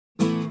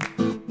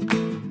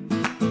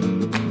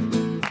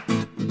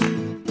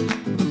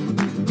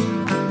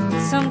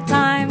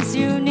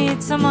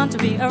someone to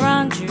be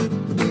around you,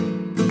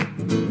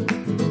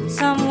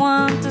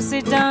 someone to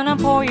sit down and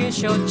pour you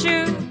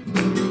shochu.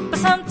 But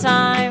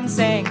sometimes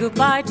saying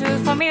goodbye to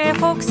familiar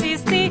folks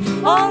is the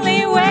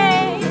only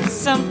way.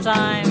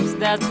 Sometimes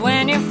that's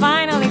when you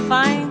finally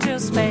find your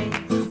space.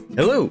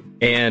 Hello,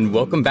 and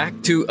welcome back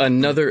to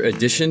another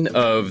edition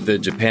of the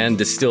Japan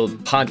Distilled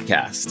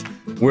podcast.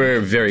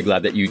 We're very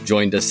glad that you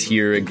joined us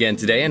here again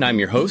today, and I'm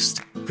your host,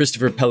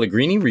 Christopher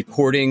Pellegrini,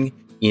 recording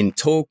in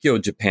Tokyo,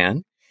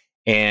 Japan.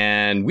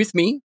 And with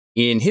me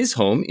in his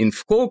home in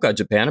Fukuoka,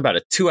 Japan, about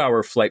a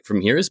 2-hour flight from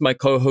here, is my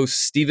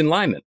co-host, Stephen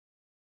Lyman.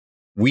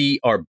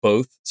 We are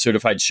both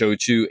certified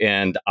shochu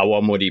and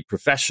awamori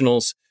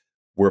professionals.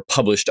 We're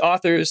published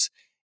authors,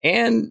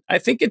 and I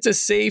think it's a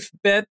safe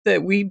bet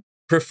that we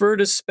prefer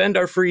to spend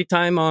our free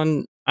time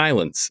on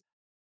islands.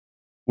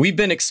 We've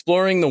been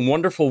exploring the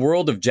wonderful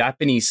world of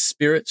Japanese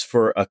spirits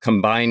for a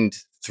combined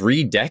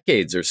 3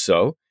 decades or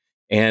so,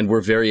 and we're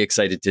very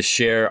excited to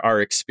share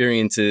our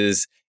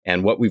experiences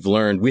and what we've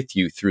learned with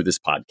you through this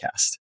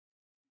podcast.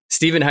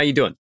 Stephen, how you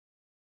doing?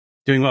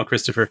 Doing well,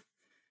 Christopher.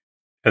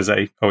 As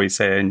I always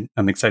say,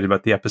 I'm excited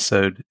about the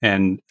episode.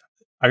 And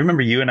I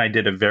remember you and I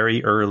did a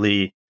very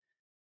early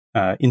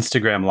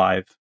Instagram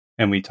Live,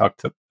 and we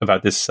talked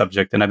about this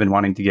subject, and I've been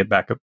wanting to get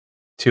back up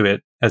to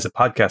it as a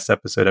podcast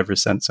episode ever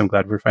since. So I'm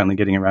glad we're finally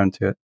getting around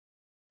to it.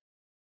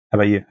 How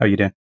about you? How you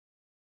doing?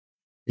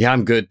 Yeah,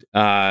 I'm good.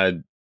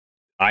 I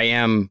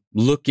am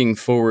looking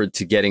forward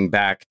to getting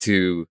back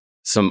to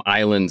some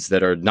islands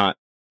that are not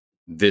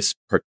this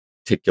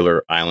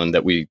particular island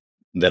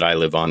that I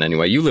live on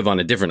anyway. You live on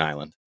a different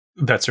island.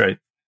 That's right.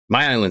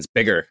 My island's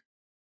bigger.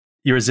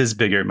 Yours is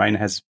bigger. Mine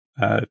has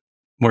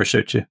more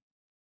shochu.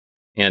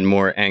 And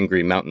more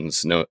angry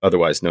mountains,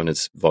 otherwise known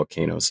as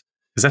volcanoes.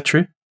 Is that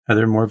true? Are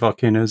there more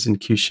volcanoes in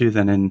Kyushu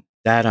than in...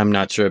 That I'm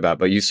not sure about,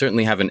 but you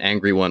certainly have an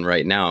angry one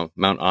right now.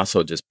 Mount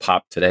Aso just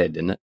popped today,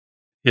 didn't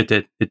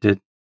it? It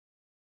did.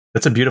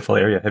 That's a beautiful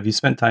area. Have you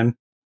spent time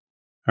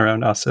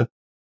around Aso?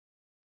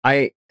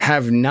 I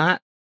have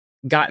not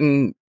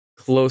gotten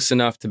close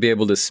enough to be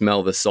able to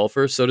smell the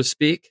sulfur, so to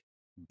speak,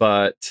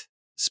 but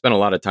spent a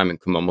lot of time in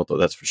Kumamoto,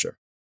 that's for sure.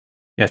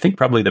 Yeah, I think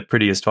probably the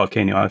prettiest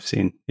volcano I've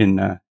seen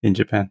in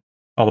Japan.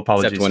 All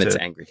apologies Except when to it's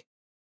angry.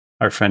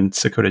 Our friend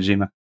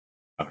Sakurajima.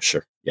 Oh,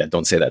 sure. Yeah,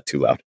 don't say that too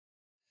loud.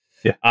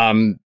 Yeah.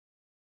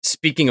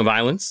 Speaking of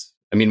islands,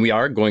 I mean, we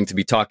are going to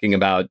be talking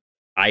about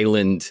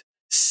island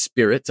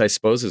spirits, I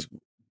suppose, is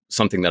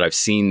something that I've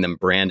seen them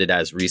branded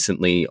as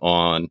recently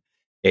on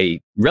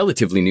a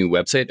relatively new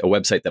website, a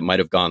website that might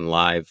have gone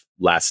live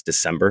last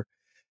December.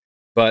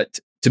 But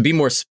to be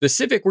more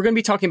specific, we're going to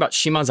be talking about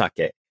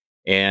shimazake,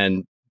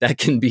 and that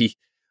can be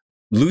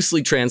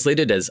loosely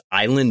translated as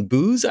island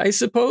booze, I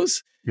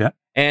suppose. Yeah.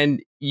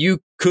 And you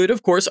could,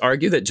 of course,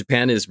 argue that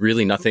Japan is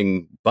really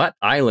nothing but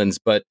islands.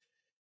 But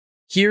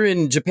here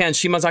in Japan,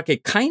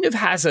 shimazake kind of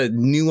has a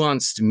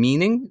nuanced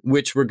meaning,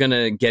 which we're going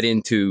to get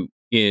into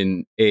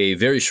in a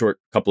very short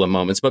couple of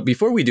moments. But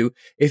before we do,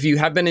 if you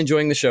have been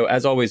enjoying the show,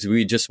 as always,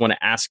 we just want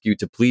to ask you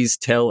to please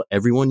tell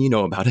everyone you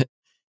know about it.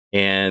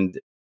 And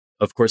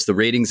of course, the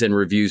ratings and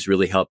reviews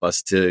really help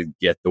us to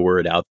get the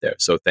word out there.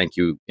 So thank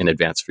you in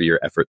advance for your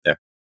effort there.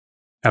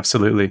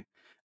 Absolutely.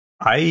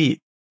 I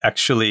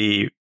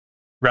actually,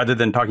 rather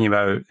than talking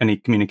about any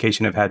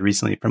communication I've had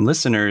recently from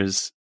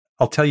listeners,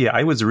 I'll tell you,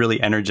 I was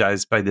really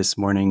energized by this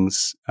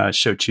morning's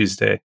Show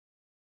Tuesday,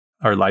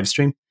 our live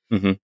stream,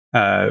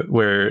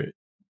 where,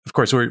 of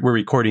course, we're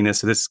recording this.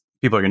 So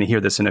people are going to hear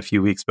this in a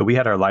few weeks. But we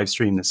had our live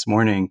stream this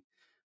morning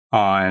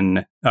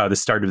on the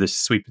start of the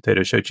sweet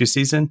potato shochu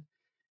season.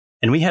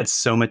 And we had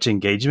so much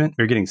engagement.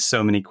 We were getting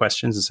so many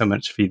questions and so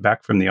much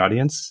feedback from the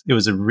audience. It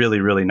was a really,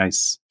 really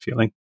nice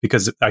feeling,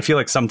 because I feel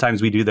like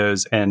sometimes we do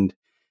those and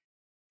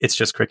it's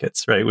just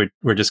crickets, right?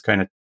 We're just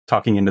kind of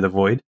talking into the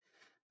void.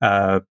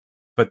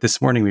 But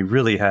this morning we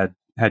really had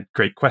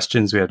great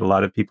questions. We had a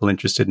lot of people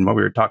interested in what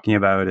we were talking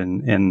about,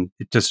 and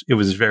it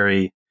was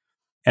very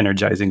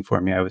energizing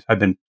for me. I've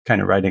been kind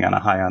of riding on a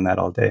high on that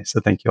all day. So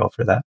thank you all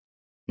for that.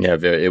 Yeah,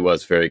 it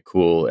was very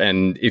cool.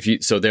 And if you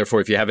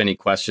have any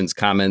questions,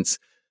 comments,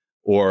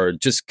 or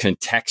just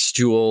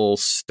contextual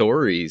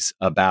stories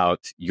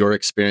about your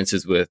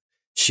experiences with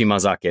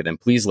shimazake, then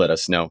please let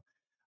us know.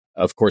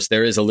 Of course,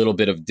 there is a little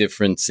bit of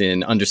difference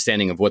in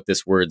understanding of what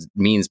this word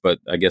means, but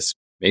I guess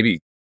maybe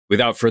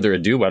without further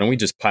ado, why don't we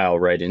just pile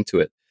right into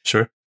it?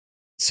 Sure.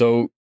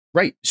 So,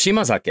 right,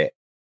 shimazake.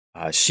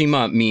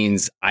 Shima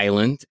means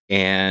island,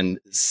 and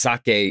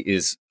sake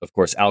is, of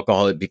course,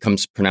 alcohol. It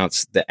becomes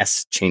pronounced, the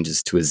S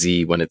changes to a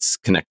Z when it's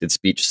connected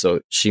speech.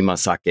 So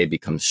shimasake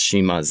becomes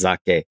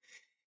shimazake.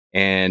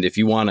 And if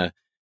you want to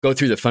go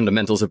through the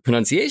fundamentals of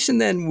pronunciation,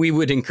 then we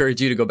would encourage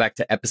you to go back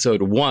to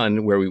episode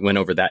 1, where we went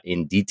over that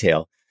in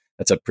detail.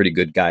 That's a pretty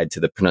good guide to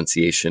the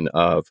pronunciation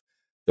of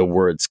the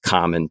words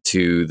common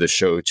to the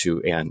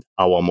shochu and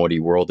awamori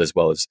world, as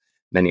well as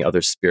many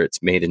other spirits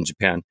made in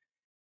Japan.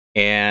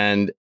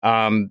 And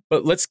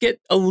but let's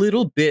get a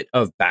little bit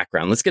of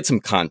background. Let's get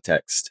some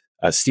context.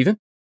 Stephen?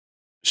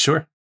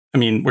 Sure. I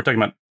mean, we're talking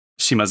about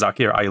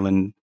shimazake, or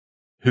island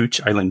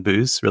hooch, island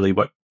booze, really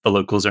what the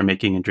locals are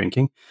making and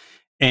drinking.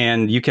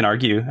 And you can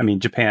argue, I mean,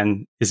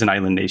 Japan is an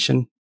island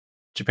nation.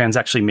 Japan's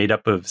actually made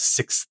up of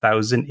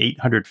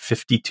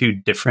 6,852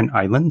 different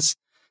islands.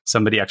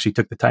 Somebody actually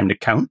took the time to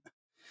count.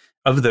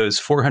 Of those,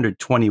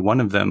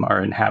 421 of them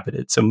are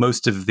inhabited. So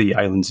most of the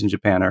islands in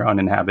Japan are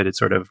uninhabited,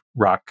 sort of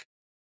rock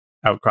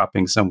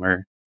outcropping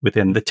somewhere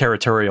within the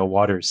territorial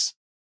waters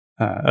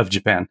of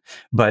Japan.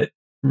 But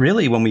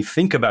really, when we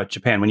think about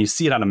Japan, when you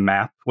see it on a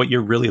map, what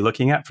you're really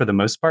looking at for the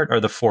most part are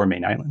the four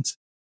main islands.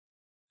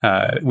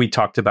 We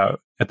talked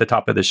about, at the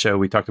top of the show,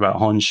 we talked about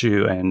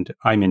Honshu, and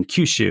I'm in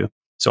Kyushu.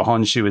 So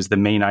Honshu is the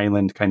main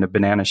island, kind of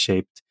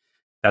banana-shaped.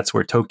 That's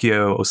where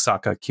Tokyo,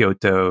 Osaka,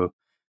 Kyoto,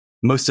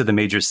 most of the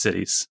major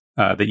cities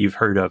that you've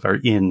heard of are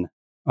in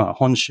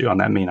Honshu on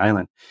that main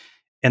island.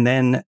 And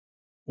then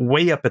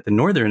way up at the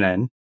northern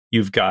end,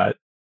 you've got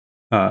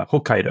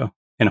Hokkaido.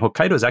 And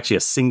Hokkaido is actually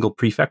a single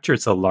prefecture.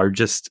 It's the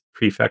largest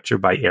prefecture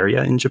by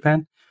area in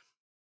Japan.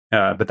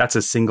 But that's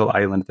a single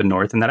island at the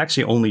north. And that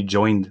actually only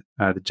joined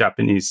the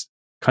Japanese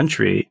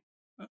country,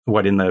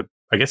 in the,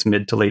 I guess,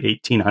 mid to late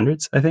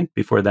 1800s, I think.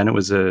 Before then, it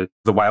was the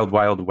wild,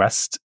 wild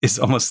west is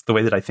almost the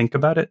way that I think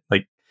about it.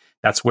 Like,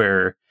 that's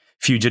where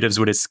fugitives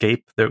would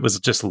escape. It was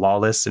just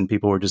lawless and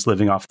people were just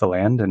living off the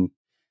land. And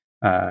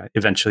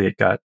eventually it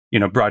got,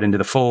 brought into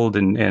the fold.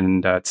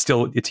 And it's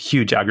a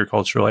huge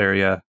agricultural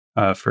area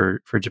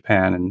for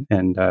Japan,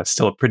 and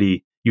still a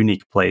pretty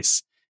unique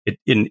place.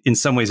 In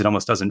some ways, it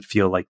almost doesn't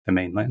feel like the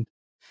mainland.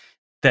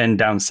 Then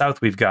down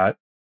south, we've got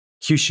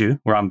Kyushu,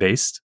 where I'm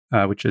based,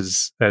 which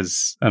is,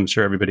 as I'm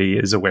sure everybody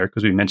is aware,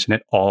 because we mention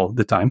it all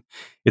the time,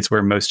 it's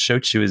where most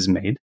shochu is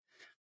made.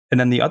 And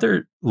then the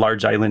other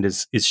large island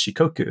is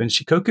Shikoku. And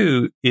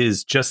Shikoku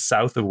is just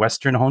south of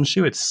Western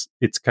Honshu. It's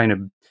kind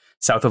of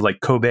south of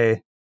like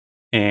Kobe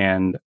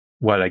and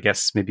what I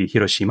guess maybe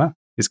Hiroshima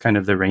is kind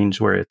of the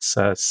range where it's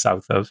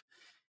south of.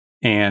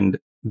 And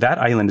that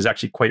island is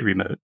actually quite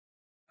remote.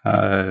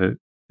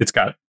 It's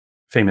got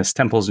famous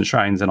temples and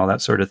shrines and all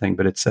that sort of thing,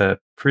 but it's a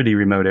pretty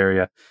remote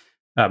area.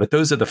 But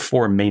those are the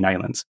four main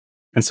islands.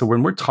 And so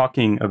when we're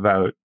talking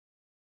about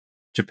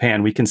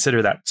Japan, we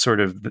consider that sort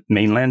of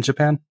mainland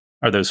Japan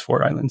are those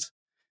four islands.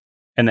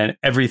 And then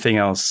everything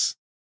else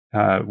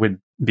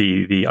would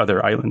be the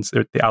other islands,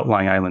 the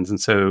outlying islands. And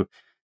so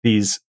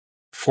these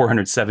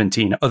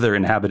 417 other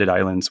inhabited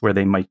islands where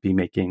they might be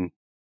making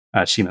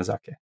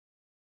shimazake.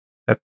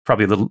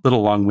 Probably a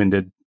little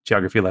long-winded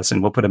geography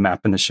lesson. We'll put a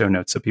map in the show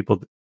notes so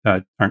people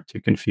aren't too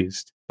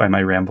confused by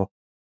my ramble.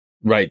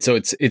 Right. So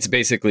it's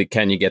basically,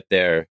 can you get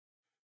there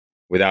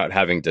without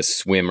having to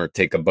swim or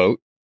take a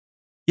boat?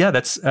 Yeah,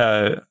 that's.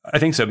 I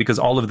think so, because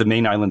all of the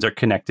main islands are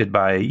connected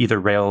by either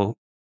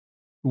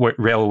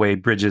railway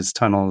bridges,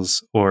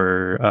 tunnels,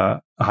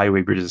 or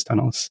highway bridges,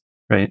 tunnels.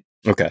 Right.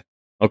 Okay.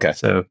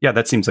 So yeah,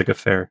 that seems like a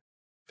fair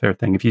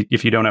thing.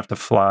 If you don't have to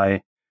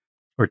fly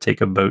or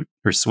take a boat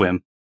or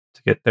swim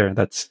to get there,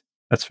 that's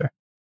fair.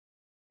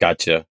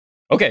 Gotcha.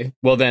 Okay.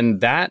 Well, then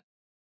that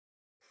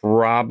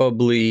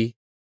probably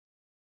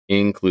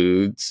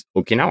includes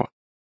Okinawa.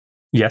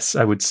 Yes,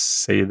 I would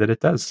say that it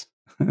does.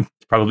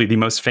 Probably the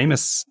most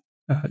famous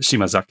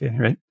shimazake,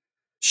 right?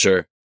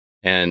 Sure.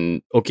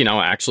 And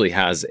Okinawa actually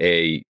has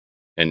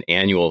an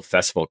annual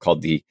festival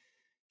called the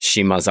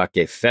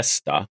Shimazake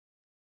Festa.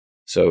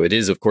 So it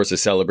is, of course, a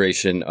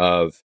celebration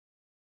of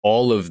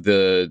all of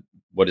the,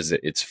 what is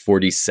it? It's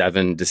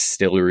 47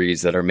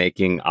 distilleries that are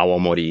making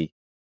awamori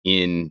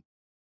in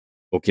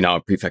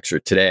Okinawa Prefecture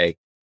today.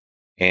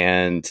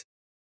 And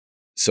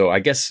so I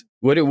guess,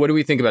 what do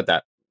we think about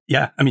that?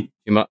 Yeah, I mean,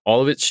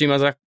 all of it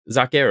shimazake,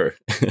 or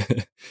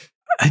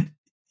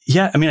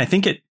yeah, I mean, I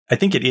think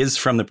it is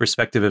from the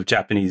perspective of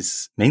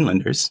Japanese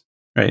mainlanders,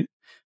 right?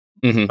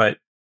 Mm-hmm. But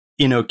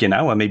in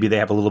Okinawa, maybe they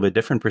have a little bit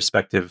different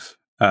perspective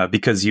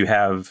because you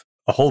have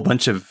a whole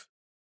bunch of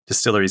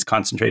distilleries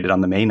concentrated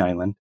on the main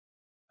island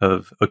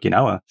of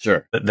Okinawa.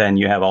 Sure. But then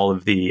you have all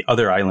of the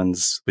other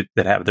islands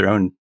that have their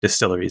own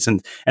distilleries,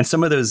 and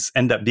some of those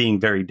end up being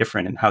very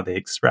different in how they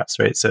express,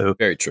 right? So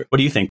very true. What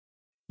do you think?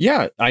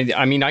 Yeah,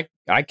 I mean, I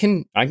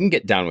can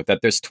get down with that.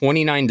 There's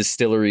 29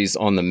 distilleries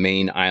on the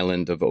main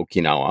island of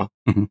Okinawa,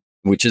 mm-hmm.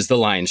 which is the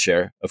lion's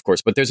share, of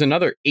course. But there's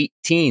another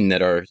 18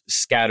 that are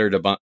scattered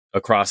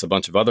across a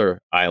bunch of other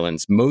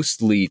islands,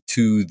 mostly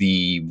to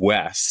the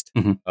west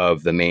mm-hmm.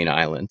 of the main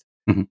island.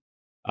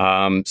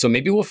 Mm-hmm. So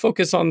maybe we'll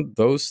focus on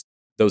those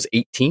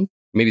 18.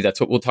 Maybe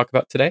that's what we'll talk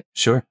about today.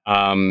 Sure.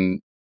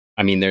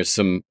 I mean, there's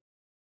some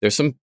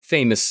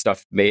famous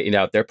stuff made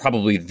out there.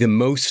 Probably the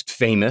most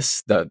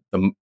famous,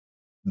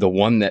 the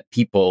one that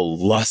people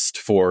lust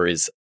for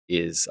is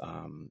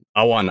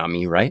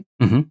awanami, right?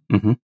 Mm-hmm,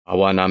 mm-hmm.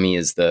 Awanami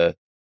is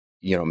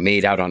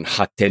made out on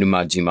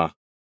Hateruma-jima,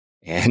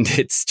 and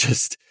it's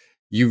just,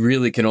 you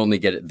really can only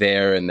get it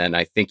there, and then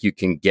I think you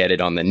can get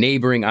it on the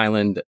neighboring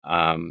island.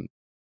 I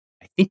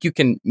think you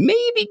can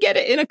maybe get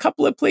it in a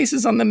couple of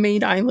places on the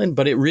main island,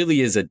 but it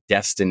really is a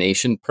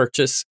destination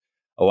purchase.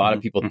 A lot mm-hmm,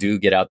 of people mm-hmm. do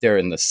get out there,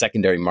 and the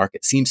secondary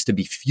market seems to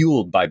be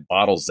fueled by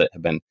bottles that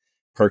have been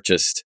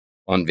purchased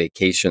on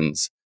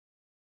vacations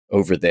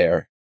over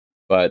there.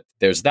 But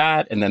there's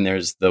that, and then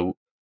there's the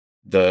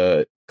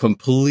the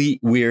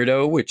complete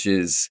weirdo, which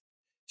is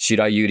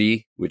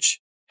shirayuri, which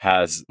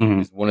is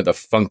one of the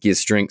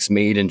funkiest drinks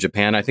made in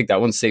Japan. I think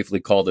that one's safely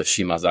called a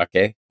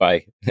shimazake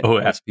by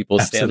most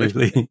people's standards.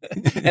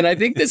 And I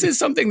think this is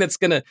something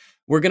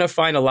we're gonna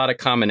find a lot of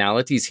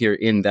commonalities here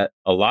in that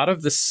a lot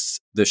of the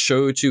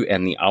shochu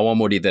and the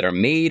awamori that are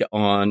made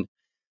on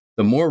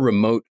the more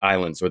remote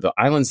islands or the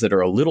islands that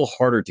are a little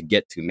harder to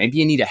get to. Maybe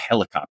you need a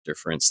helicopter,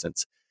 for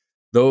instance.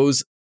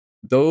 Those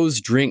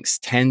drinks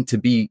tend to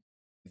be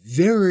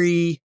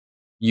very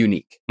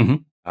unique.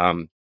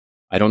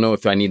 I don't know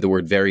if I need the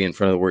word very in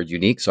front of the word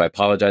unique, so I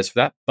apologize for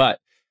that, but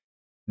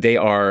they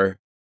are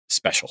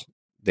special.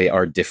 They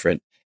are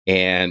different.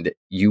 And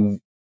you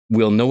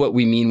will know what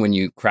we mean when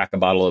you crack a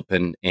bottle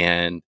open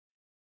and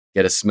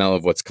get a smell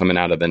of what's coming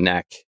out of the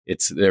neck.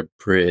 They're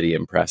pretty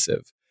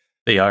impressive.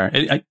 They are.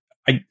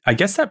 I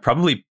guess that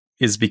probably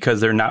is because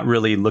they're not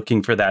really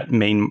looking for that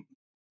main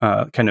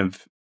kind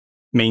of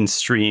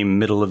mainstream,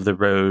 middle of the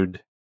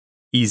road,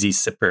 easy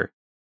sipper,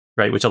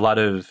 right? Which a lot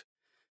of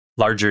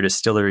larger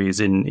distilleries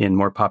in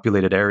more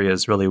populated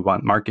areas really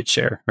want market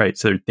share, right?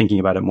 So they're thinking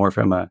about it more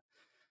from a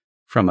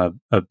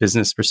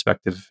business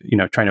perspective,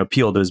 trying to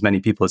appeal to as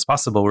many people as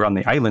possible. Where on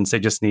the islands, they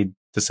just need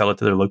to sell it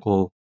to their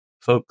local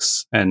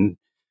folks, and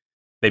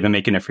they've been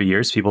making it for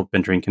years. People have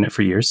been drinking it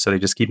for years, so they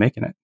just keep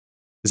making it.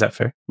 Is that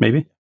fair?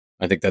 Maybe.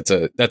 I think that's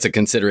a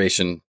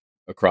consideration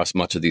across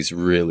much of these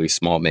really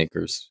small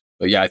makers.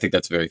 But yeah, I think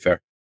that's very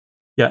fair.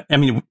 Yeah, I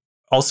mean,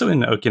 also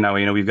in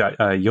Okinawa, we've got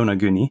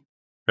Yonaguni,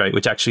 right,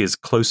 which actually is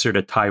closer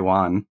to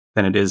Taiwan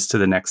than it is to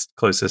the next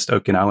closest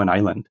Okinawan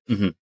island.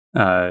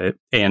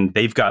 And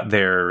they've got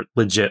their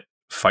legit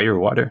fire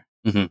water,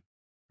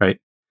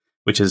 right,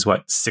 which is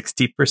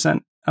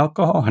 60%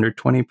 alcohol,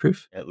 120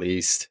 proof at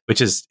least.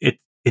 Which is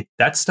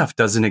that stuff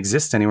doesn't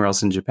exist anywhere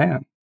else in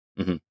Japan,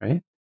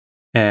 right?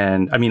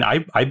 And I mean,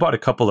 I bought a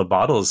couple of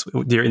bottles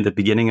during the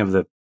beginning of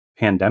the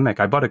pandemic.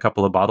 I bought a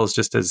couple of bottles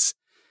just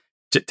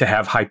to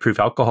have high proof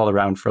alcohol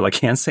around for like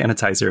hand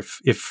sanitizer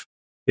if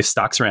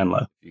stocks ran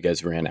low. You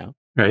guys ran out.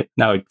 Right.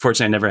 Now,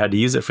 fortunately, I never had to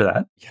use it for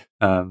that.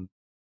 Yeah.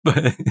 But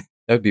that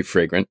would be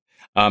fragrant.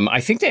 I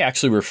think they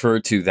actually refer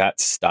to that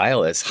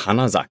style as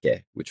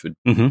hanazake, which would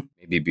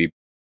maybe be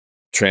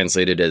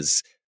translated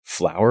as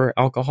flower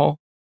alcohol.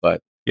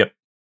 But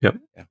Yep.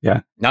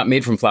 Yeah. Not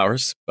made from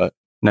flowers, but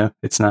no,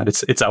 it's not.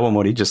 It's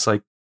awamori, just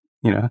like,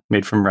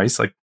 made from rice,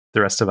 like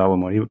the rest of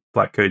awamori,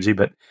 black koji.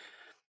 But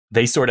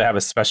they sort of have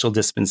a special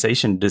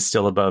dispensation to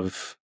distill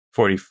above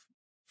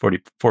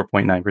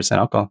 44.9%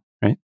 alcohol,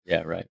 right?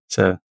 Yeah, right.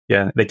 So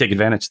yeah, they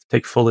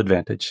take full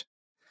advantage.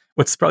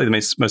 What's probably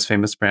the most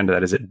famous brand of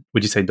that? Is it?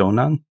 Would you say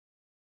Donan?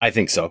 I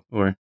think so.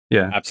 Or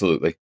yeah,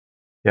 absolutely.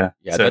 Yeah,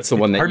 so that's the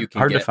one that you can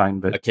hard get to find,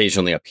 but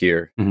occasionally up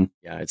here.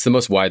 Yeah, it's the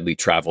most widely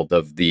traveled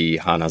of the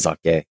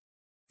hanazake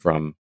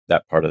from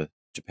that part of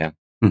Japan.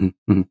 Then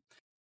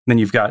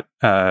you've got,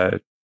 I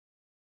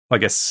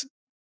guess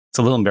it's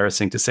a little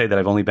embarrassing to say that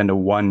I've only been to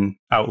one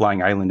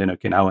outlying island in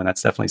Okinawa, and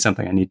that's definitely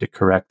something I need to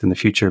correct in the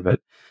future.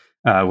 But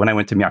when I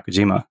went to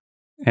Miyakojima,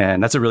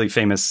 and that's a really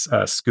famous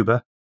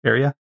scuba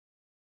area.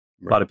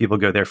 Right. A lot of people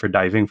go there for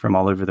diving from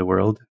all over the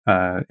world.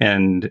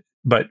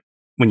 But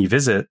when you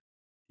visit,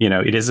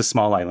 it is a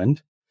small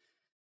island.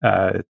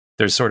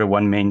 There's sort of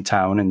one main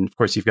town, and of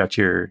course you've got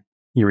your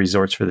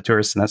resorts for the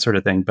tourists and that sort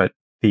of thing. But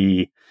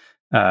the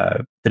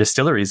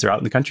distilleries are out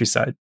in the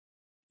countryside,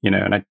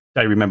 and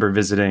I remember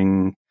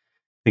visiting,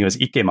 I think it was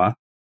Ikema,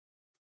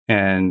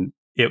 and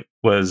it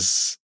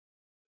was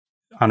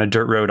on a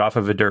dirt road, off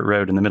of a dirt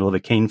road in the middle of a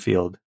cane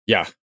field.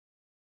 Yeah.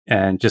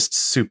 And just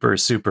super,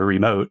 super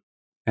remote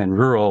and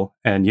rural.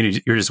 And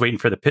you're just waiting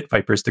for the pit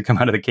vipers to come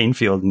out of the cane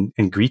field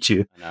and greet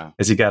you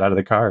as you got out of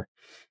the car.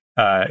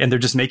 And they're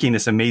just making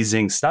this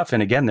amazing stuff.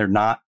 And again, they're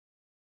not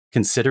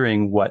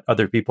considering what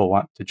other people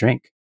want to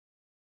drink.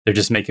 They're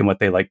just making what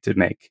they like to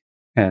make.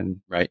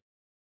 And right.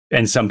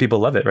 And some people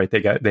love it, right?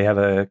 They have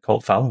a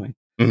cult following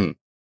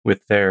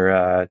with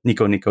their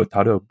Nico Nico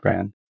Taro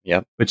brand.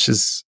 Yep. Which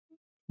is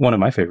one of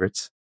my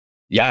favorites.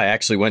 Yeah, I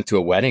actually went to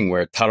a wedding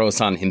where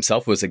Taro-san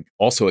himself was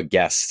also a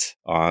guest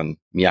on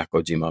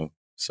Miyakojima.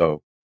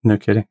 So no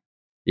kidding.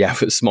 Yeah,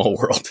 it was a small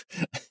world.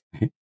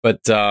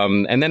 But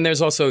and then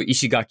there's also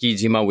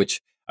Ishigaki-jima,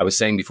 which I was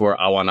saying before,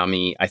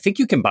 Awanami. I think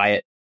you can buy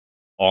it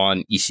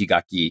on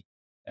Ishigaki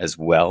as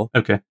well.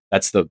 Okay.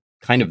 That's the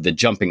kind of the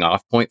jumping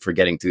off point for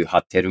getting to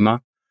Hateruma.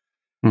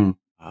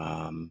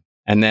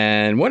 And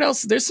then what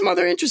else? There's some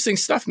other interesting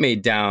stuff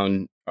made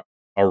down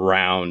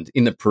around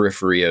in the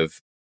periphery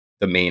of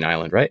the main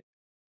island, right?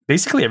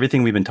 Basically,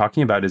 everything we've been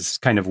talking about is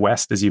kind of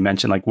west, as you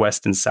mentioned, like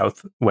west and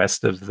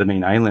southwest of the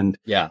main island.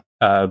 Yeah.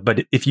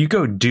 But if you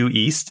go due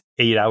east,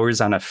 8 hours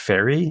on a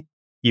ferry,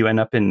 you end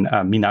up in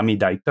Minami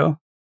Daito,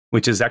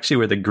 which is actually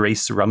where the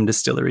Grace Rum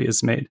Distillery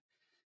is made.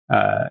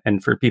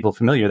 And for people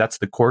familiar, that's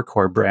the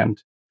Core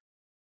brand.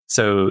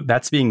 So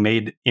that's being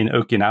made in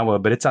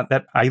Okinawa, but it's on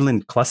that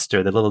island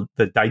cluster. The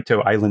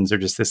Daito Islands are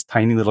just this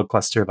tiny little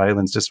cluster of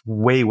islands just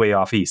way, way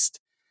off east.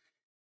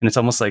 And it's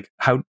almost like,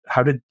 how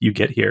did you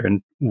get here?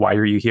 And why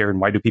are you here? And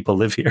why do people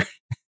live here?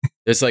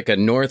 There's like a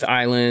North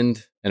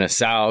Island and a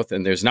South,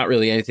 and there's not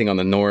really anything on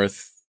the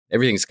North.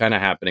 Everything's kind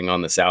of happening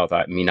on the South,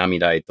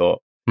 Minami Daito.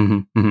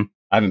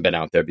 I haven't been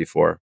out there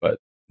before, but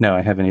no,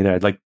 I haven't either.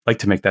 I'd like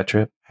to make that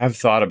trip. I've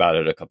thought about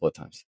it a couple of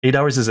times. 8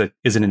 hours is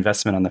an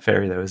investment on the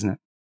ferry, though, isn't it?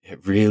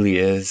 It really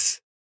is.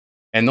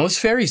 And those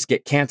ferries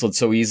get canceled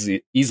so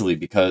easily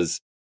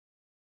because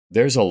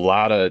there's a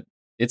lot of,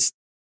 it's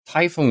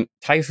Typhoon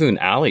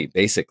Alley,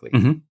 basically.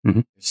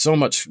 There's so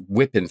much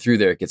whipping through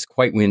there. It gets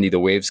quite windy. The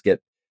waves get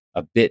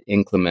a bit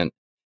inclement,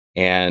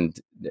 and,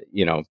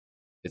 you know,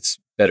 it's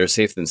better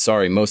safe than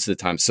sorry most of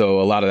the time.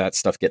 So a lot of that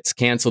stuff gets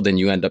canceled, and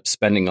you end up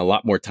spending a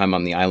lot more time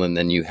on the island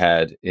than you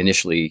had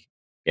initially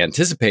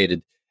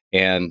anticipated.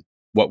 And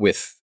what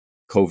with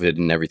COVID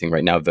and everything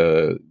right now,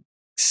 the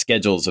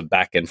schedules of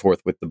back and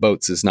forth with the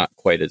boats is not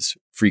quite as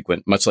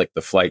frequent, much like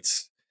the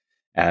flights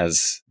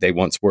as they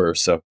once were.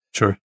 So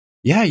sure.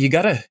 Yeah, you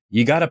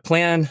gotta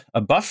plan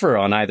a buffer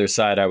on either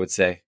side, I would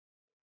say.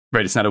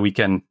 Right. It's not a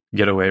weekend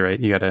getaway, right?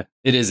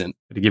 It isn't.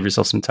 To give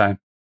yourself some time.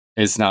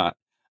 It's not.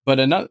 But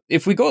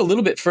if we go a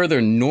little bit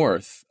further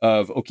north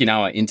of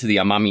Okinawa into the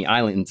Amami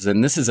Islands,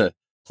 and this is a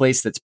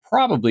place that's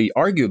probably,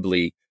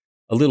 arguably,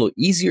 a little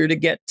easier to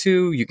get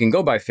to. You can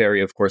go by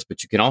ferry, of course,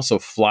 but you can also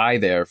fly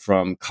there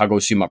from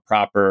Kagoshima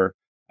proper.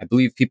 I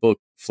believe people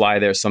fly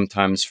there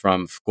sometimes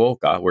from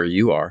Fukuoka, where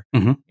you are.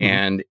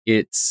 And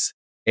it's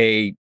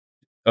a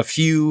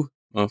few,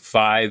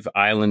 5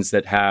 islands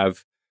that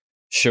have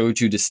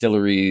shochu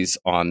distilleries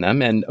on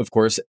them. And of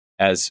course,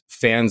 as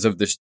fans of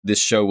this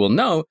show will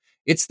know,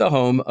 it's the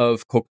home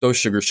of Kokuto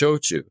Sugar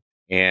Shochu.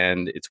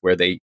 And it's where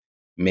they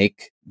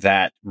make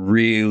that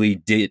really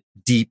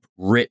deep,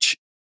 rich,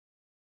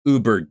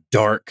 uber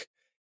dark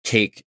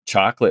cake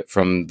chocolate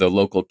from the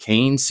local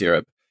cane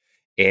syrup.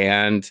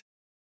 And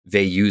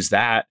they use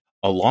that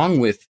along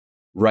with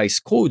rice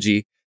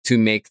koji to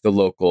make the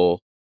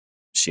local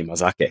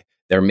shimazake.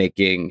 They're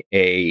making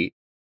a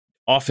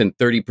often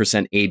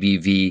 30%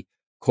 ABV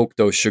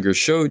Kokuto Sugar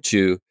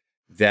Shochu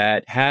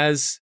that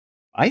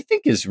I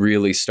think is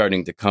really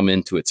starting to come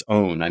into its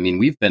own. I mean,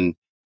 we've been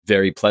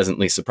very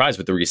pleasantly surprised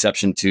with the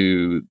reception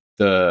to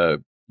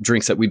the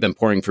drinks that we've been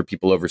pouring for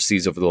people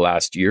overseas over the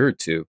last year or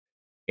two.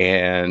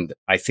 And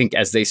I think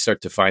as they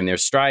start to find their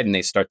stride and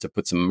they start to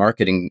put some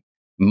marketing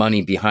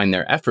money behind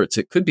their efforts,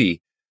 it could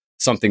be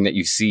something that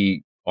you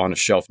see on a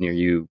shelf near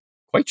you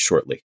quite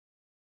shortly.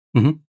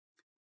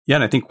 Yeah,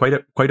 and I think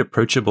quite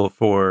approachable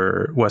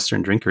for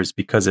Western drinkers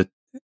because it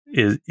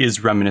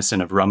is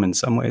reminiscent of rum in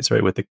some ways,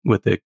 right? With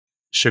the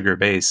sugar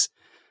base,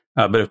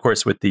 but of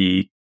course with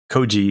the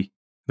koji,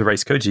 the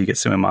rice koji, you get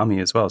some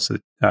umami as well. So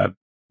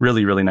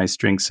really, really nice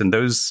drinks, and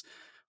those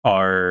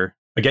are,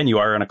 again, you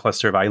are on a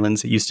cluster of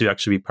islands. It used to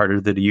actually be part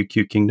of the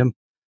Ryukyu Kingdom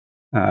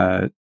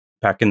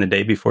back in the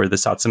day before the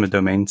Satsuma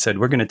domain said,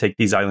 we're going to take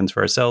these islands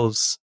for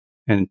ourselves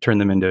and turn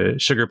them into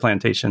sugar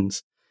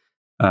plantations.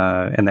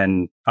 And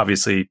then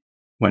obviously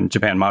when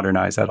Japan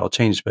modernized, that all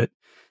changed. But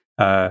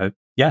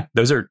yeah,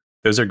 those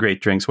are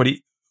great drinks.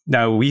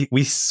 Now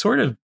we sort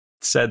of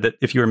said that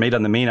if you were made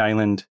on the main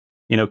island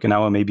in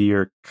Okinawa, maybe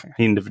you're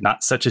kind of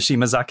not such a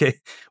shimazake.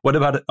 What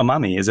about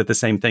umami? Is it the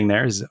same thing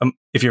there?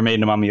 If you're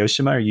made in Amami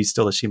Oshima, are you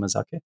still a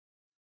shimazake?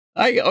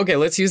 Okay,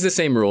 let's use the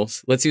same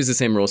rules.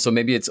 So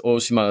maybe it's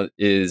Oshima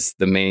is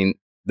the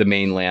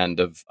mainland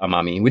of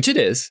Amami, which it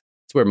is.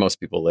 It's where most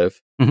people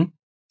live.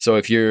 So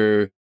if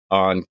you're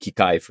on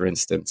Kikai, for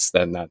instance,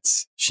 then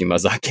that's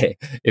shimazake.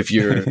 If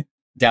you're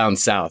down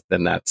south,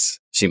 then that's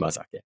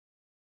shimazake.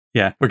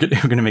 Yeah, we're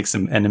going to make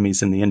some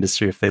enemies in the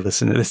industry if they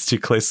listen to this too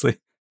closely.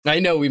 I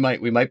know we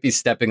might be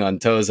stepping on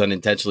toes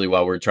unintentionally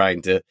while we're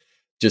trying to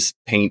just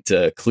paint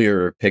a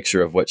clearer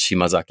picture of what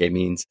shimazake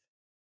means.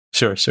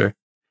 Sure.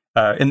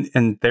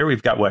 And there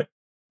we've got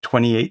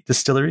 28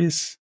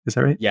 distilleries? Is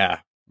that right? Yeah,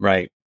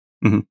 right.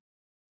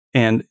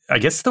 And I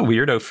guess the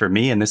weirdo for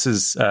me, and this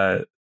is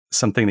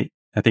something that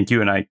I think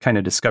you and I kind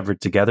of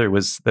discovered together,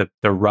 was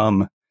the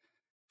rum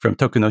from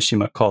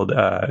Tokunoshima called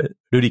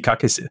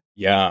Rurikakesu.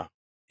 Yeah.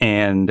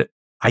 And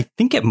I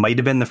think it might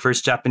have been the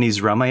first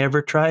Japanese rum I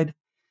ever tried.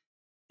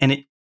 And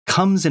it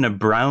comes in a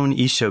brown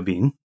Isho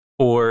bean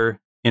or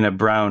in a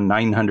brown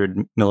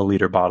 900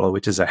 milliliter bottle,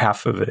 which is a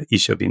half of an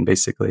Isho bean,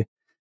 basically,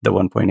 the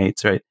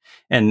 1.8s, right?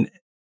 And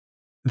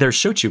they're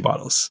shochu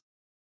bottles,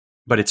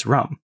 but it's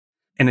rum.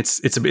 And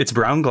it's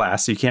brown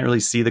glass, so you can't really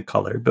see the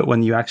color. But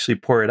when you actually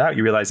pour it out,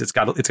 you realize it's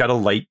got a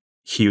light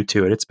hue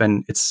to it.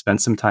 It's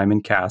spent some time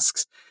in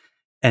casks,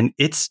 and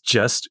it's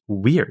just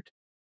weird.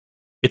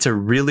 It's a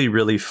really,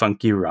 really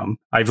funky rum.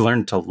 I've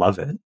learned to love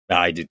it.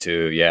 I do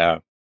too. Yeah.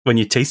 When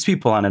you taste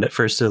people on it at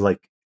first, they're like,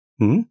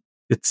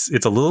 It's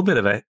a little bit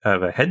of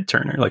a head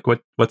turner. Like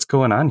what's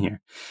going on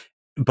here?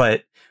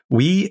 But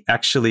we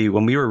actually,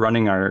 when we were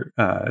running our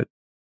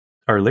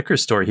liquor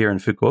store here in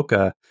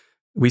Fukuoka,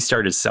 we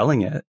started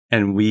selling it,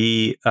 and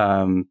we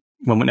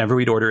whenever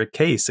we'd order a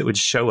case, it would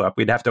show up.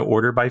 We'd have to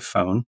order by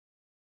phone,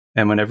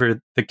 and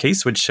whenever the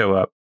case would show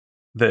up,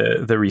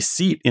 the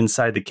receipt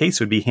inside the case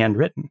would be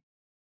handwritten.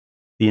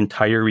 The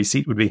entire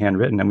receipt would be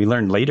handwritten, and we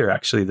learned later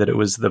actually that it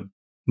was the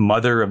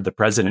mother of the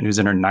president, who's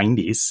in her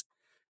 90s,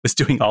 was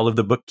doing all of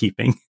the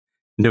bookkeeping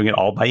and doing it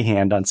all by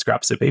hand on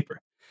scraps of paper.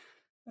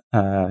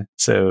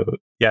 So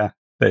yeah,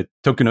 the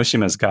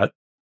Tokunoshima's got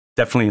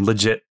definitely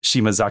legit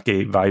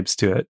Shimazake vibes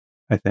to it,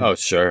 I think. Oh,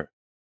 sure.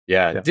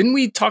 Yeah. Didn't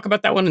we talk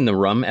about that one in the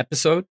rum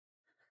episode?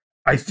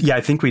 I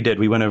think we did.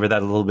 We went over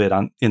that a little bit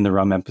in the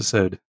rum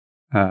episode.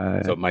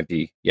 So it might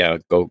be,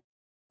 go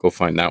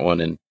find that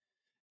one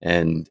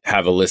and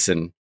have a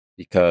listen,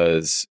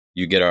 because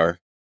you get our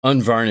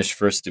unvarnished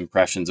first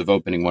impressions of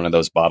opening one of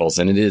those bottles,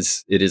 and it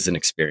is an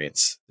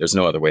experience. There's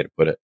no other way to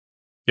put it.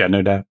 Yeah,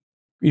 no doubt.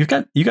 You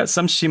got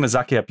some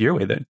Shimazake up your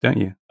way, though, don't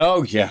you?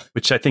 Oh yeah,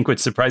 which I think would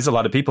surprise a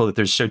lot of people that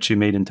there's shochu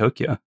made in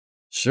Tokyo.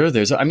 Sure,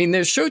 there's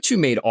shochu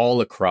made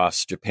all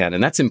across Japan,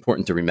 and that's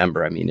important to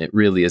remember. I mean, it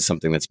really is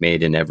something that's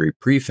made in every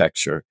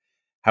prefecture.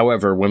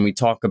 However, when we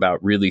talk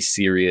about really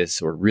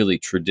serious or really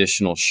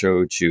traditional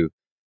shochu,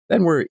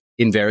 then we're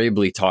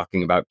invariably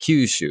talking about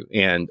Kyushu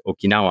and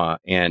Okinawa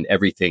and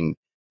everything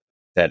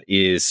that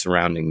is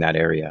surrounding that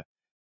area.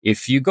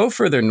 If you go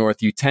further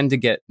north, you tend to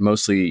get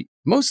mostly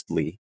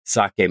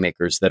sake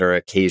makers that are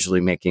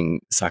occasionally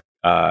making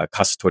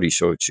kasutori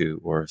shochu,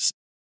 or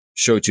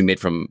shochu made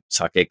from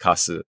sake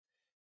kasu,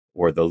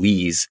 or the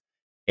lees.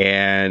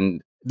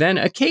 And then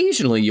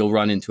occasionally you'll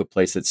run into a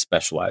place that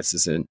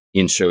specializes in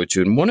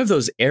shochu. And one of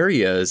those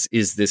areas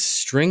is this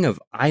string of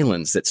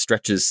islands that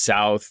stretches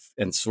south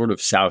and sort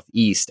of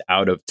southeast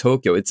out of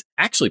Tokyo. It's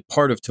actually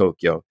part of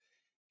Tokyo,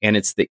 and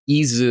it's the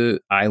Izu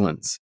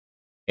Islands.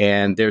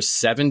 And there's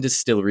 7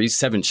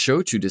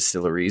 shochu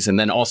distilleries, and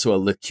then also a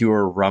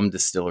liqueur rum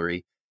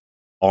distillery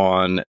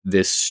on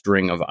this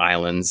string of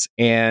islands.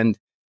 And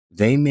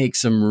they make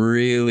some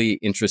really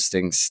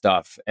interesting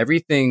stuff.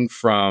 Everything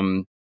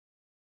from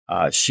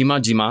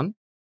Shimajiman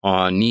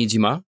on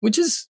Niijima, which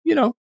is,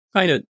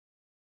 kind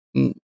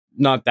of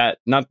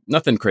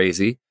nothing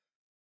crazy,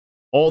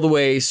 all the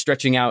way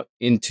stretching out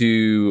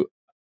into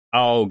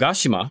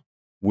Aogashima,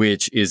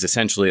 which is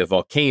essentially a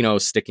volcano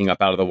sticking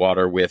up out of the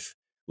water with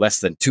less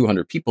than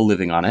 200 people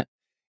living on it.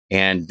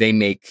 And they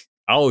make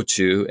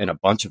Aochu and a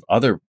bunch of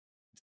other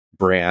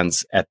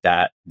brands at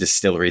that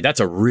distillery. That's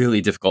a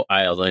really difficult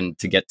island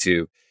to get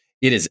to.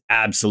 It is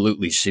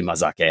absolutely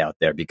Shimazake out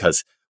there,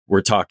 because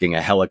we're talking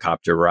a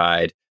helicopter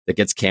ride that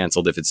gets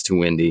canceled if it's too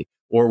windy,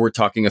 or we're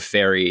talking a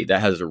ferry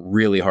that has a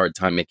really hard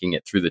time making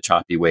it through the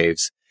choppy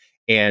waves.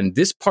 And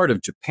this part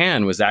of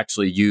Japan was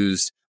actually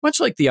used, much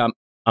like the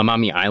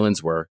Amami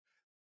Islands were,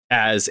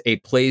 as a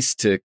place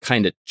to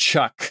kind of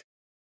chuck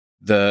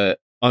the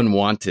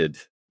unwanted,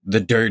 the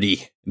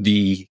dirty,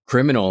 the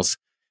criminals.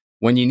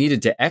 When you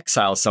needed to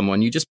exile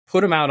someone, you just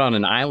put them out on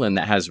an island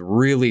that has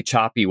really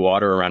choppy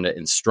water around it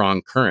and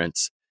strong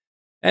currents.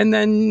 And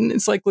then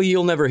it's likely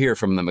you'll never hear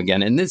from them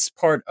again. And this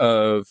part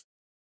of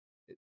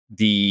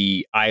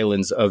the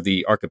islands of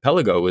the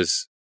archipelago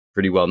was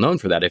pretty well known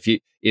for that.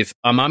 If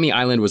Amami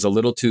Island was a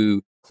little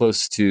too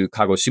close to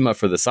Kagoshima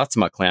for the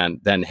Satsuma clan,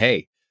 then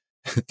hey,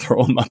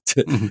 throw them up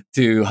to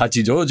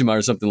Hachijojima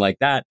or something like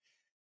that.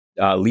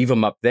 Leave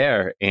them up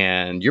there,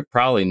 and you're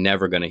probably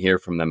never going to hear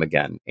from them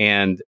again.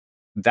 And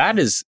that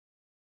is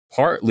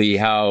partly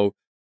how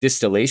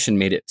distillation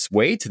made its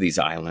way to these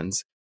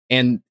islands.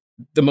 And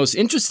the most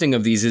interesting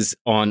of these is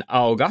on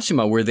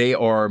Aogashima, where they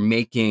are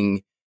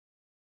making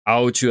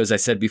Aochu, as I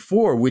said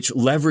before, which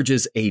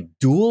leverages a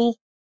dual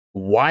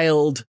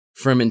wild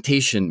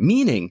fermentation,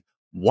 meaning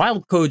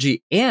wild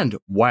koji and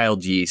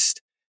wild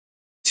yeast,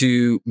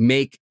 to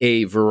make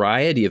a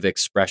variety of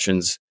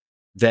expressions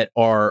that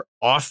are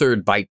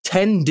authored by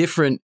 10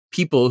 different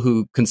people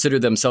who consider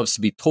themselves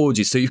to be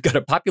toji. So you've got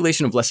a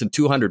population of less than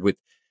 200 with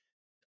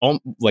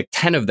like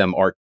 10 of them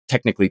are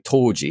technically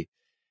toji.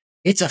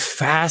 It's a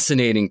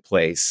fascinating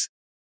place.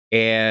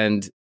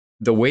 And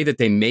the way that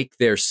they make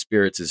their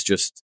spirits is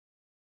just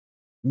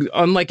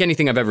unlike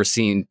anything I've ever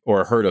seen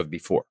or heard of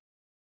before.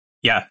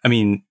 Yeah. I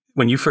mean,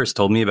 when you first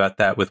told me about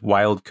that with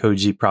wild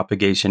koji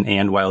propagation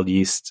and wild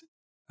yeast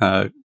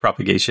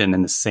propagation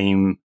in the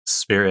same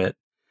spirit,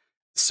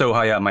 so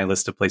high on my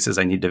list of places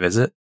I need to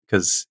visit,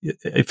 because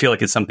I feel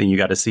like it's something you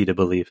got to see to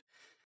believe.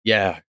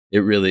 Yeah, it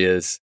really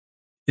is.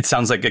 It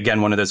sounds like,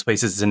 again, one of those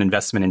places is an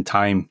investment in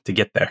time to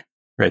get there,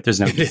 right? There's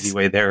no easy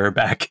way there or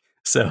back.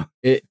 So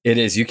it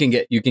is. You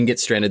can get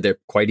stranded there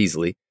quite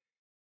easily,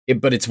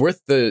 but it's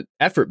worth the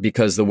effort,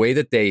 because the way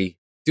that they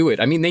do it,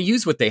 I mean, they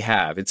use what they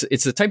have.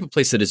 It's the type of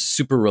place that is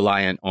super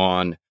reliant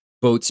on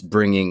boats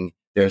bringing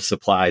their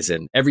supplies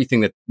in.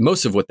 Everything that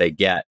most of what they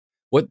get,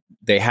 what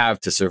they have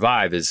to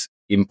survive, is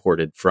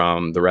imported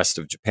from the rest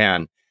of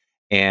Japan.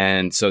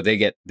 And so they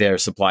get their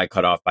supply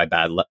cut off by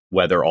bad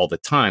weather all the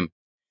time.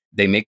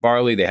 They make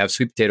barley, they have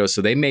sweet potatoes.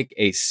 So they make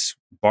a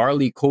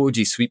barley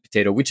koji sweet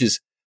potato, which is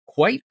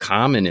quite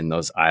common in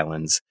those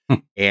islands.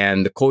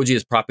 And the koji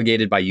is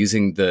propagated by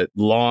using the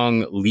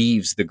long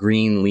leaves, the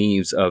green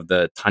leaves of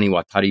the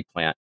taniwatari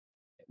plant,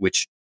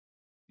 which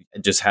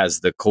just has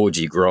the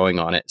koji growing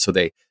on it. So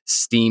they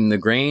steam the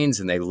grains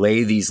and they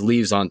lay these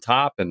leaves on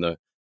top, and the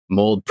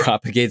mold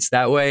propagates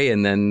that way,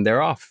 and then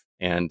they're off.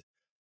 And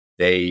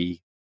they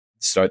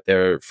start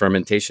their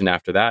fermentation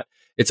after that.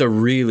 It's a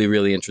really,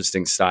 really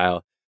interesting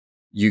style.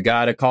 you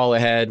got to call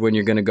ahead when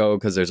you're going to go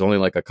because there's only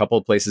like a couple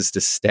of places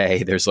to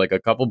stay. There's like a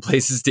couple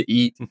places to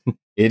eat.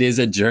 It is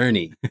a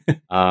journey,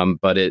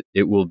 but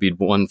it will be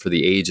one for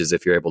the ages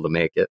if you're able to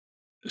make it.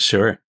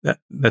 Sure.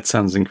 That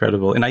sounds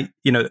incredible. And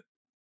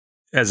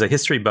as a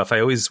history buff, I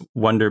always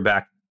wonder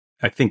back,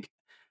 I think,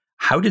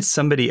 how did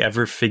somebody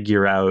ever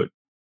figure out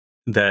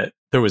that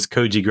there was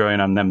koji growing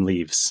on them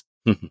leaves?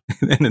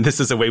 And this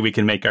is a way we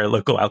can make our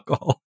local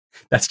alcohol.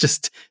 That's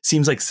just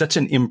seems like such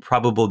an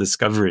improbable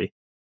discovery.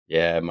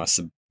 Yeah, it must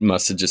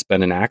have just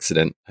been an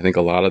accident. I think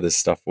a lot of this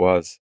stuff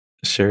was.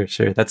 Sure.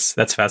 That's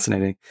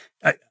fascinating.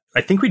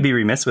 I think we'd be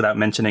remiss without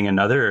mentioning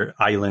another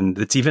island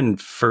that's even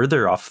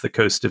further off the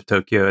coast of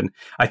Tokyo. And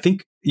I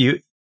think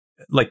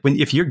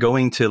if you're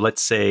going to,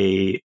 let's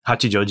say,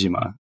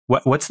 Hachijojima,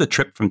 what's the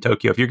trip from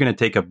Tokyo if you're going to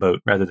take a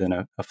boat rather than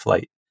a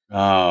flight?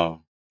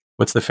 Oh,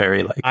 what's the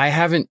ferry like? I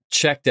haven't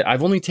checked it.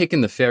 I've only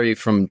taken the ferry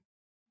from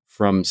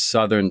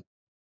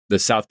the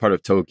south part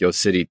of Tokyo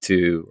City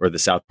or the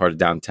south part of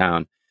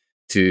downtown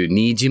to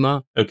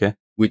Niijima. Okay.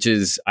 Which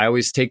is, I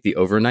always take the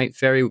overnight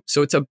ferry.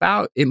 So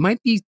it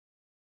might be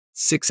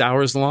 6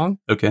 hours long.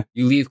 Okay.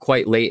 You leave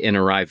quite late and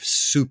arrive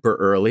super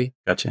early.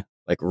 Gotcha.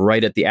 Like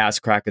right at the ass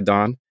crack of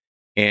dawn.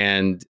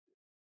 And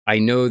I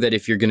know that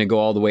if you're going to go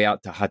all the way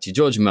out to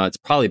Hachijojima, it's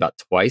probably about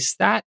twice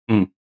that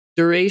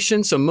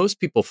duration. So most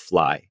people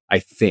fly, I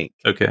think.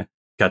 Okay.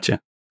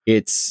 Gotcha.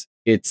 It's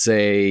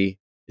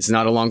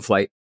not a long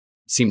flight.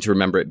 Seem to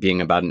remember it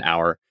being about an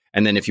hour.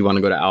 And then if you want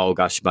to go to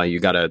Aogashima, you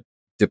got to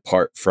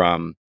depart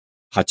from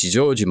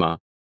Hachijojima.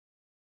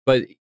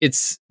 But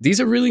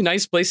these are really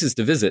nice places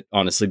to visit,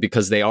 honestly,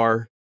 because they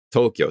are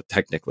Tokyo,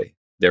 technically.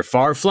 They're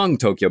far-flung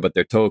Tokyo, but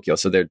they're Tokyo.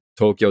 So they're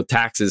Tokyo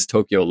taxes,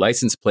 Tokyo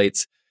license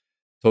plates,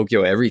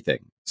 Tokyo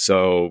everything.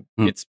 So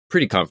it's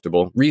pretty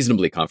comfortable,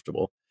 reasonably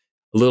comfortable.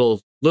 A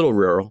little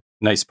rural.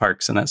 Nice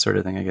parks and that sort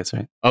of thing, I guess,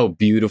 right? Oh,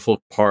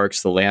 beautiful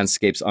parks. The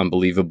landscape's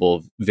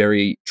unbelievable,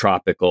 very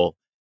tropical.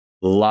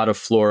 A lot of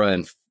flora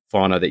and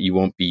fauna that you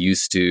won't be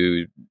used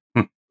to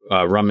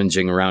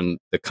rummaging around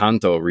the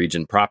Kanto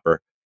region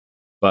proper.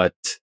 But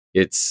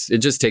it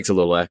just takes a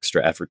little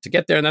extra effort to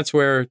get there. And that's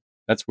where,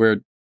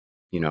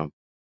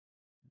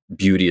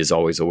 beauty is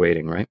always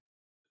awaiting, right?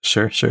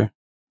 Sure.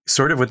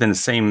 Sort of within the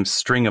same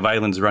string of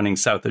islands running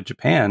south of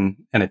Japan,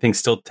 and I think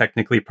still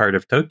technically part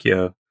of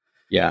Tokyo.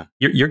 Yeah.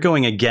 You're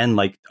going again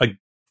like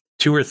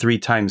 2 or 3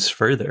 times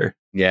further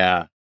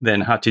than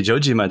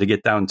Hachijojima to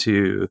get down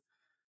to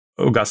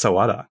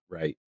Ogasawara.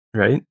 Right?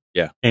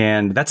 Yeah.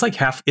 And that's like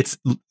half,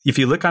 if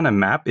you look on a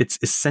map, it's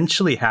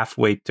essentially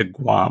halfway to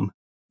Guam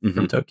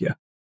from Tokyo.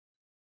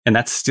 And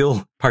that's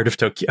still part of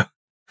Tokyo.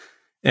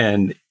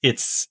 And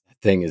that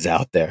thing is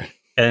out there.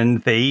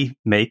 And they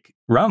make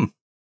rum.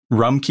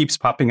 Rum keeps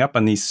popping up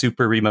on these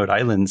super remote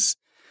islands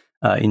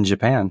in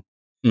Japan.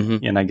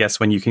 And I guess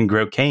when you can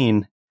grow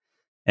cane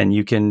and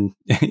you can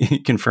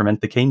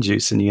ferment the cane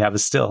juice and you have a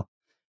still,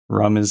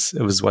 rum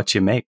was what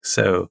you make.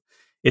 So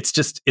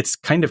it's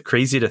kind of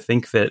crazy to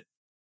think that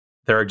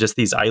there are just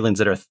these islands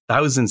that are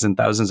thousands and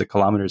thousands of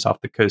kilometers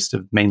off the coast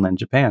of mainland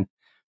Japan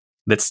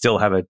that still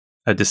have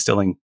a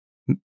distilling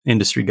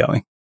industry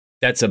going.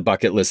 That's a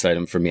bucket list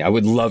item for me. I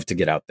would love to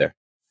get out there.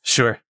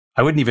 Sure.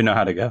 I wouldn't even know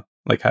how to go.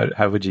 Like,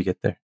 how would you get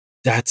there?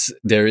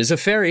 There is a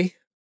ferry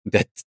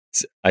that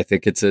I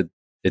think it's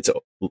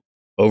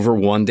over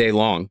 1 day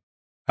long.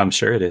 I'm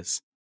sure it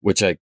is.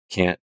 Which I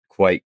can't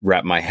quite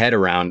wrap my head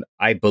around.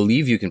 I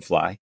believe you can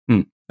fly.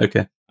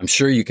 Okay. I'm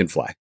sure you can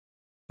fly,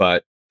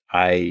 but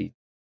I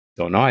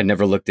don't know. I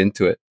never looked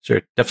into it.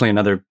 Sure. Definitely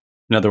another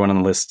one on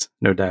the list.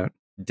 No doubt.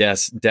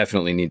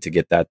 Definitely need to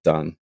get that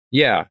done.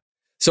 Yeah.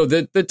 So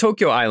the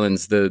Tokyo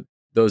Islands,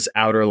 those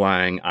outer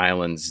lying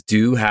islands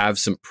do have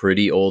some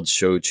pretty old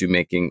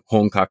honkaku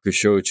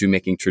shochu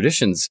making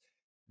traditions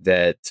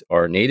that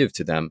are native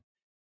to them.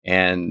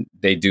 And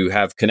they do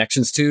have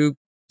connections to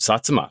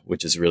Satsuma,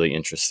 which is really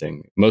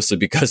interesting, mostly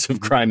because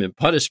of crime and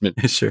punishment.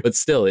 Sure. But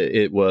still,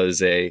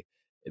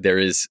 there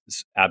is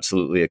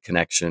absolutely a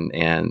connection,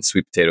 and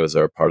sweet potatoes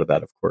are a part of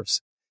that, of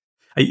course.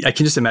 I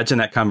can just imagine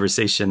that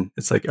conversation.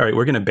 It's like, all right,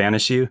 we're going to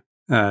banish you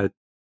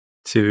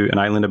to an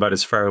island about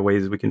as far away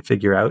as we can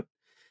figure out.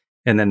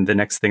 And then the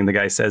next thing the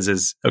guy says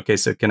is, okay,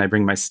 so can I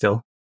bring my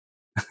still?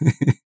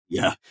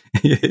 Yeah.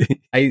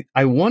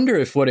 I wonder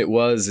if what it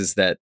was is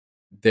that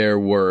there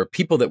were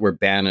people that were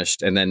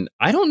banished. And then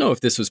I don't know if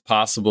this was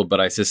possible,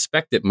 but I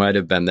suspect it might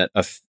have been that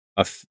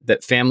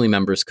that family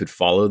members could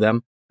follow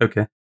them.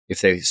 Okay.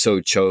 If they so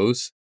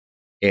chose.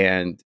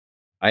 And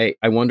I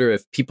wonder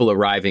if people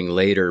arriving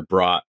later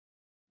brought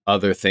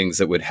other things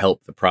that would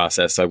help the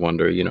process. I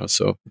wonder,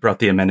 so. Brought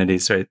the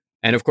amenities, right?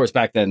 And of course,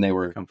 back then they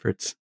were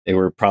comforts. They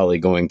were probably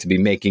going to be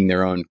making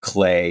their own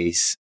clay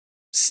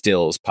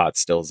stills, pot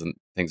stills, and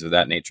things of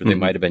that nature. They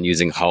might have been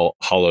using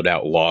hollowed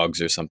out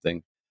logs or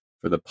something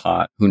for the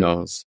pot. Who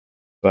knows?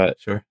 But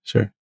sure.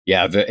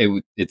 Yeah,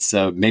 it's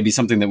maybe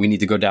something that we need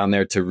to go down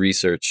there to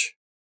research.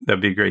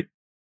 That'd be a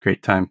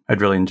great time.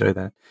 I'd really enjoy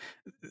that.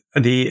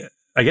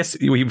 I guess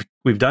we've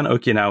done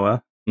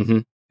Okinawa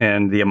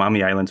and the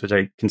Amami Islands, which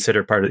I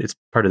consider part of the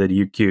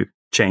Ryukyu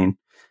chain.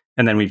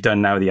 And then we've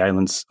done now the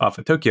islands off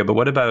of Tokyo. But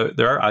what about,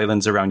 there are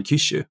islands around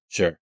Kyushu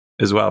Sure.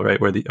 as well, right?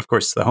 Where, of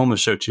course, the home of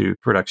shochu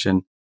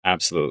production.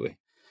 Absolutely.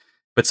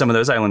 But some of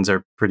those islands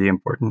are pretty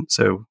important.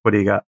 So what do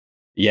you got?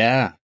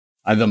 Yeah.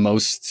 The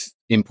most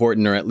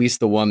important, or at least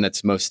the one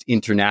that's most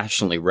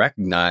internationally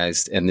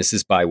recognized, and this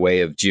is by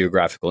way of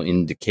geographical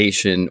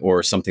indication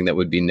or something that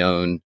would be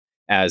known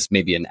as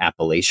maybe an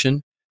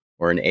appellation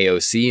or an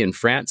AOC in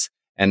France,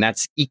 and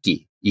that's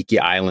Iki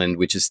Island,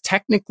 which is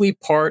technically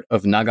part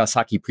of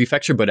Nagasaki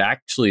Prefecture, but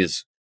actually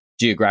is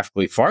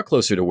geographically far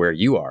closer to where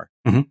you are.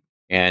 Mm-hmm.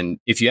 And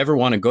if you ever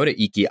want to go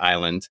to Iki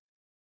Island,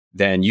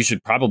 then you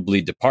should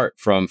probably depart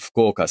from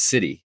Fukuoka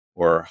City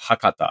or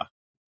Hakata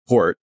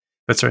Port.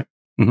 That's right.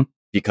 Mm-hmm.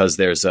 Because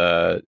there's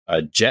a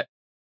jet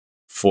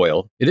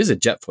foil. It is a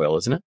jet foil,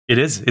 isn't it? It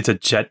is. It's a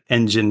jet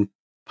engine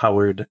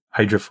powered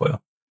hydrofoil.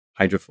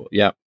 Hydrofoil,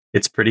 yeah.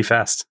 It's pretty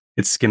fast.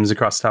 It skims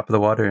across the top of the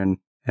water and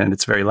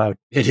it's very loud.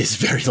 It is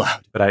very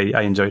loud. But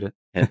I enjoyed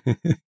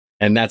it.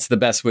 And that's the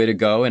best way to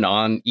go. And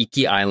on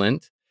Iki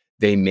Island,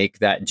 they make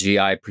that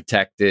GI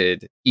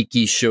protected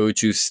Iki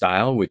Shochu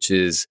style, which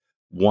is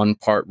 1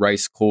 part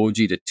rice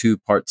koji to 2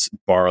 parts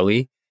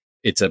barley.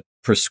 It's a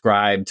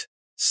prescribed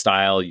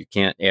style. You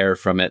can't err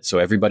from it. So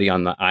everybody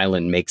on the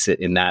island makes it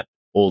in that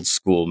old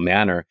school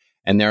manner.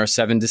 And there are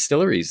 7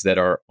 distilleries that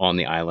are on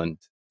the island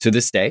to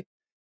this day,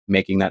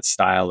 making that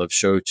style of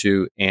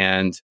shochu.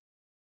 And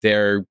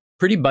they're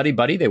pretty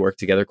buddy-buddy. They work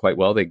together quite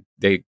well.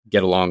 They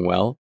get along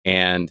well.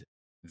 And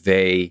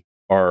they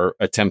are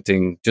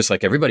attempting, just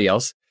like everybody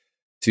else,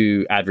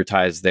 to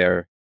advertise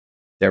their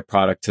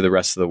product to the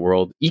rest of the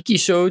world. Iki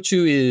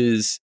Shochu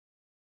is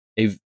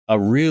a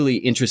really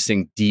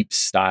interesting, deep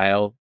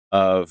style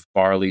of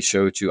barley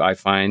shochu. I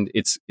find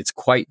it's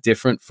quite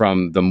different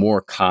from the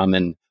more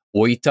common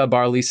Oita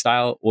barley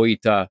style.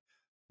 Oita,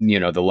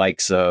 the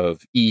likes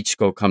of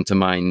Ichiko come to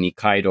mind,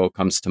 Nikkaido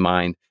comes to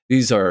mind.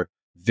 These are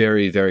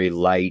very, very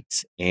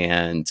light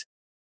and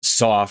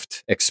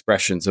soft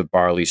expressions of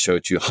barley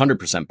shochu,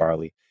 100%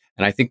 barley.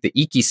 And I think the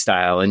Iki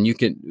style, and you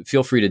can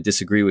feel free to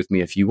disagree with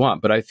me if you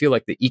want, but I feel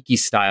like the Iki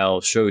style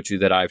shochu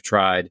that I've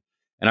tried,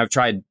 and I've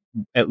tried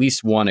at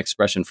least one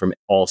expression from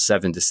all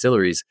 7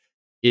 distilleries,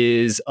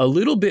 is a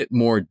little bit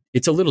more,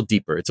 it's a little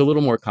deeper, it's a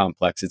little more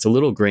complex, it's a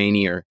little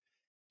grainier.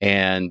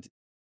 And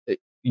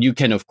you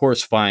can, of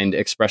course, find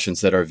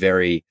expressions that are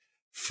very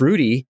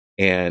fruity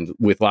and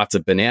with lots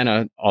of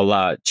banana, a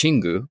la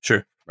Chingu,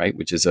 Sure. Right?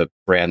 Which is a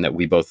brand that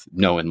we both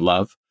know and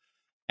love.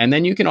 And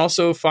then you can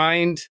also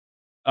find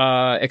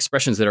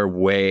expressions that are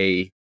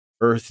way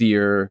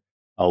earthier,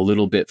 a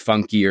little bit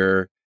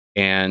funkier,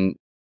 and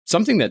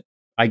something that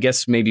I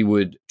guess maybe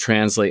would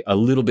translate a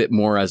little bit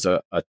more as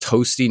a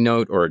toasty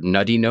note or a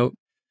nutty note.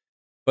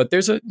 But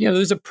there's a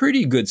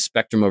pretty good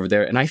spectrum over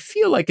there, and I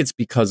feel like it's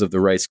because of the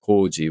rice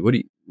koji.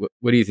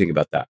 What do you think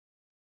about that?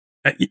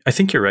 I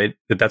think you're right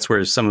that's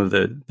where some of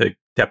the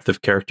depth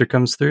of character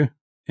comes through,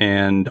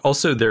 and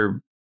also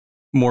they're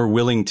more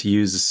willing to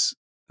use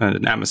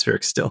an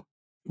atmospheric still,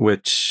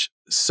 which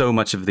so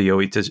much of the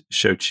Oita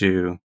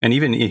shochu, and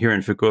even here in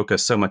Fukuoka,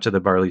 so much of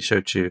the barley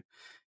shochu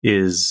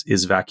is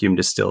vacuum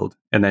distilled,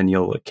 and then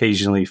you'll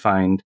occasionally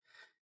find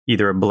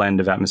either a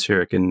blend of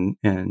atmospheric and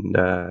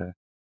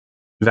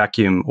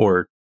vacuum,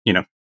 or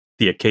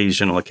the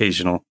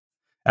occasional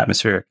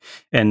atmospheric.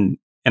 And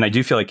I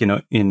do feel like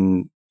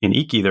in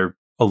Iki they're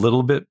a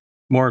little bit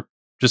more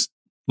just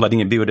letting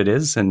it be what it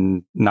is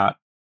and not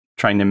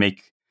trying to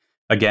make,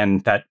 again,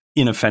 that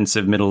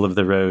inoffensive middle of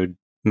the road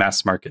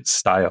mass market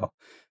style.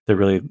 They're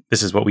really,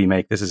 this is what we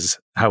make, this is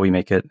how we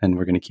make it, and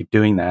we're going to keep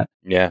doing that.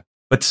 Yeah.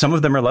 But some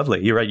of them are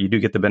lovely. You're right. You do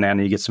get the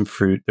banana, you get some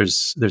fruit.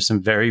 There's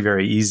some very,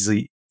 very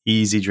easy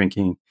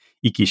drinking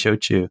Iki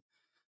shochu.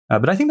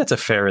 But I think that's a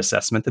fair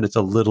assessment, that it's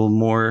a little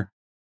more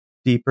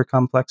deep or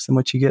complex than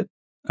what you get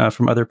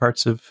from other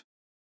parts of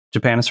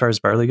Japan as far as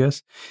barley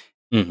goes.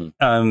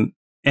 Mm-hmm.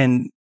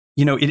 And,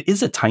 it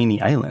is a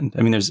tiny island.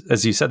 I mean,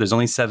 as you said, there's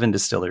only 7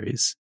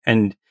 distilleries.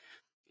 And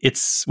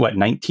it's,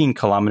 19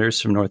 kilometers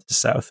from north to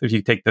south. If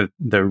you take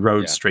the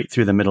road straight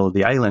through the middle of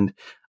the island.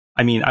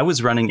 I mean, I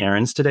was running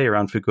errands today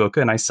around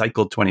Fukuoka, and I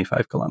cycled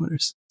 25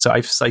 kilometers. So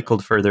I've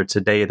cycled further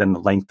today than the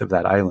length of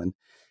that island.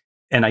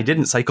 And I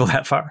didn't cycle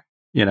that far,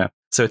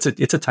 So it's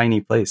a tiny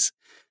place.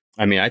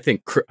 I mean, I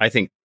think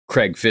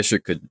Craig Fisher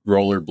could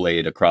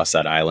rollerblade across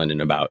that island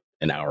in about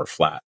an hour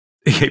flat.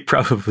 He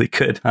probably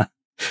could, huh?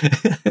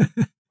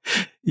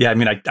 Yeah, I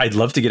mean, I'd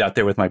love to get out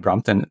there with my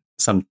Brompton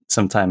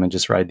sometime and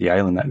just ride the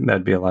island.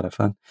 That'd be a lot of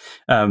fun.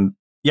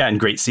 Yeah, and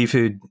great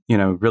seafood,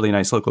 really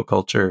nice local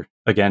culture.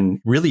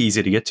 Again, really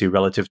easy to get to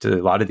relative to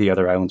a lot of the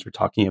other islands we're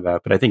talking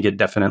about. But I think it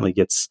definitely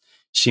gets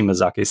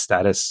Shimazake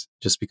status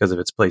just because of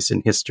its place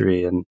in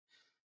history and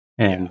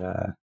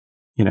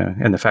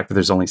the fact that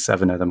there's only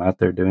 7 of them out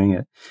there doing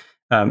it.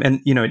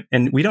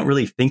 And we don't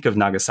really think of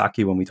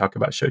Nagasaki when we talk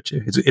about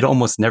shochu. It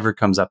almost never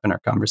comes up in our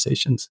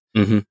conversations.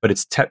 Mm-hmm. But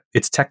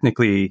it's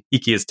technically,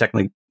 Iki is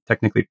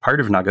technically part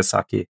of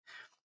Nagasaki.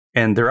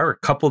 And there are a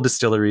couple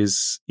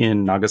distilleries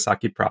in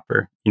Nagasaki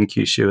proper, in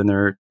Kyushu, and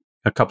there are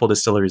a couple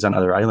distilleries on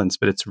other islands,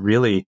 but it's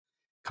really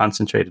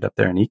concentrated up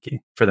there in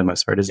Iki for the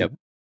most part, isn't it?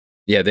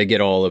 Yeah, they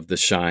get all of the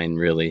shine,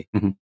 really.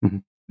 Mm-hmm, mm-hmm.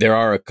 There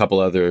are a couple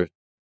other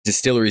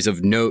distilleries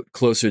of note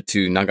closer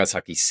to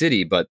Nagasaki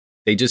City, but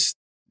they just,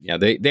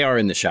 they are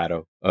in the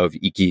shadow of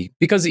Iki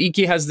because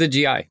Iki has the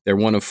GI. They're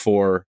one of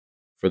 4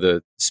 for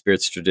the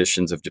spirits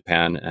traditions of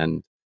Japan,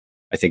 and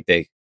I think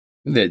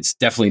it's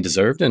definitely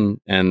deserved, and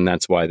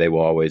that's why they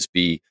will always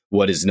be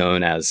what is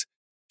known as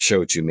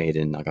shochu made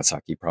in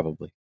Nagasaki,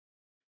 probably.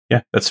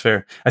 Yeah, that's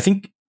fair. I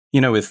think,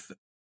 with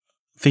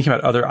thinking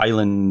about other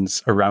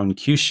islands around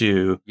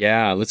Kyushu.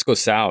 Yeah, let's go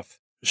south.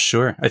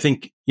 Sure. I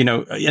think,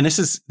 and this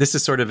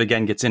is sort of,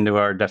 again, gets into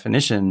our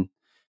definition,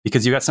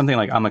 because you got something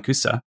like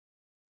Amakusa,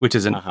 which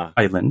is an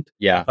island.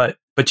 Yeah. But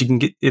you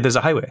can there's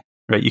a highway,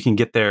 right? You can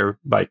get there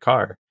by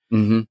car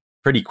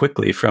pretty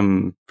quickly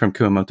from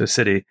Kumamoto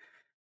City.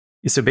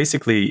 So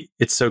basically,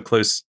 it's so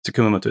close to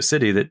Kumamoto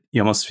City that you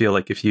almost feel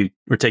like if you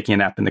were taking a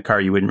nap in the car,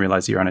 you wouldn't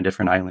realize you're on a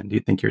different island.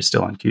 You'd think you're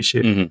still on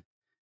Kyushu. Mm-hmm.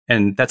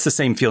 And that's the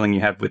same feeling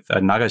you have with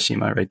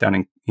Nagashima, right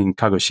down in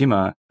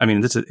Kagoshima. I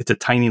mean, it's a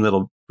tiny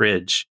little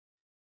bridge,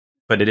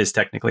 but it is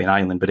technically an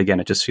island. But again,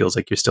 it just feels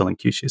like you're still in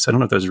Kyushu. So I don't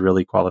know if those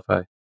really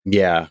qualify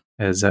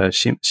as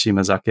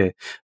Shimazake.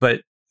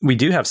 But we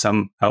do have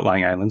some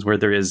outlying islands where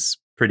there is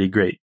pretty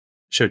great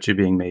shochu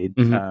being made.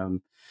 Mm-hmm.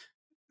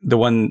 The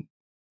one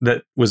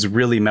that was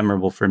really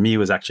memorable for me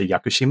was actually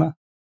Yakushima,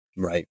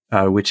 right?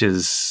 Which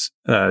is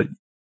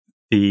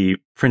the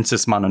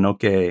Princess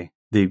Mononoke.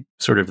 The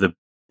sort of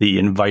the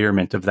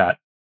environment of that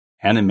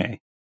anime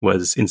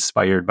was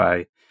inspired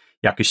by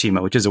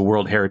Yakushima, which is a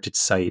World Heritage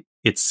Site.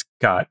 It's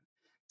got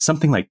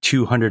something like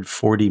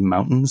 240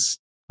 mountains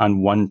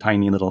on one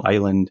tiny little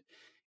island.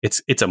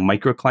 It's a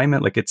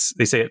microclimate. Like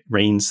they say it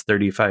rains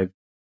 35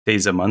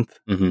 days a month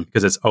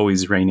because it's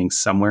always raining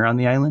somewhere on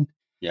the island.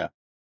 Yeah.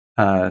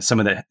 Some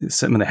of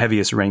the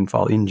heaviest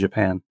rainfall in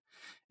Japan,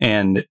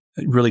 and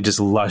really just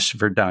lush,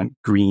 verdant,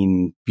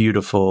 green,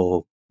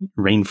 beautiful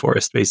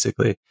rainforest,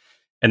 basically.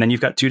 And then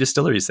you've got 2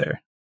 distilleries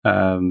there.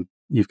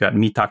 You've got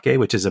Mitake,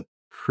 which is a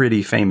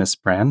pretty famous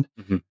brand.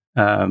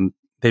 Mm-hmm.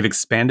 They've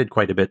expanded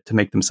quite a bit to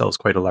make themselves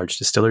quite a large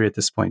distillery at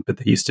this point, but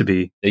they used to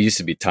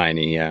be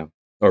tiny, yeah,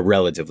 or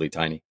relatively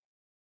tiny.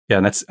 Yeah,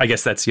 and I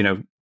guess that's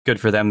good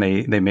for them.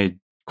 They made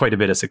quite a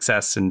bit of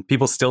success, and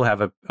people still have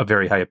a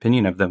very high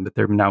opinion of them, but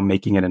they're now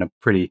making it in a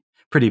pretty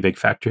big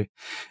factory.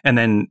 And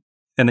then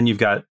you've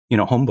got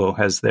Hombo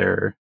has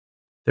their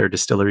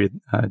distillery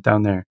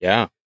down there.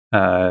 Yeah.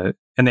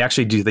 And they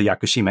actually do the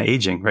Yakushima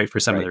aging, right,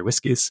 for some of their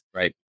whiskeys,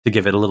 right, to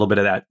give it a little bit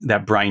of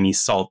that briny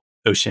salt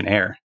ocean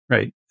air,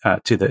 right,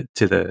 to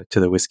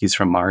the whiskeys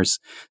from Mars.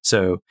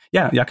 So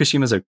yeah,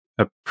 Yakushima is a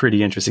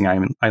pretty interesting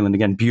island.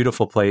 Again,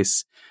 beautiful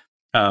place,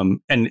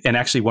 and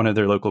actually one of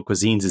their local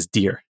cuisines is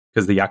deer,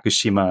 because the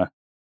Yakushima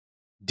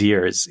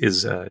deer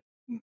is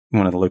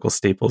one of the local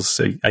staples.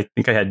 So I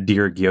think I had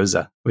deer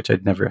gyoza, which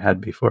I'd never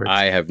had before.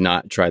 I have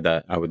not tried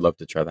that. I would love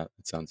to try that.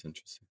 It sounds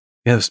interesting.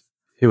 Yeah,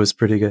 it was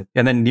pretty good.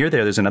 And then near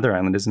there's another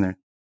island, isn't there?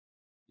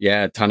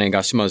 Yeah,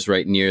 Tanegashima is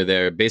right near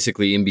there,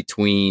 basically in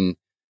between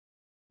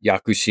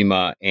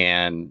Yakushima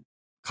and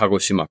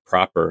Kagoshima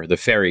proper. The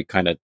ferry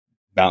kind of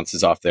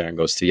bounces off there and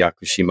goes to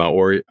Yakushima,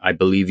 or I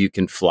believe you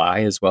can fly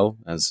as well,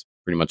 as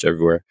pretty much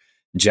everywhere.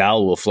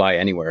 JAL will fly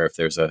anywhere if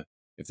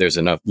there's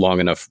enough long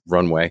enough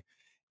runway.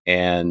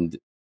 And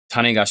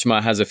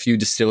Tanegashima has a few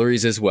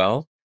distilleries as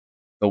well.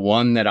 The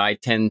one that I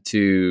tend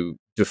to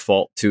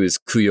default to is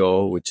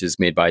Kuyo, which is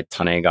made by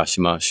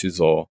Tanegashima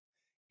Shuzo,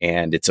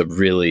 and it's a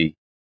really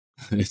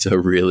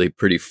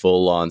pretty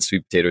full on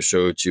sweet potato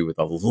shochu with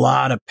a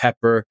lot of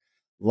pepper,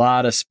 a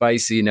lot of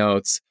spicy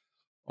notes,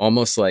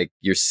 almost like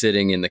you're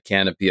sitting in the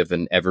canopy of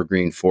an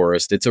evergreen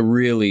forest. It's a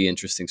really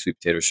interesting sweet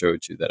potato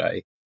shochu that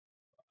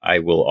I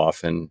will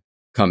often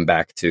come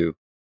back to.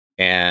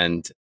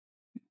 And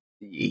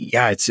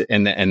yeah,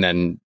 and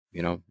then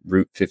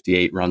Route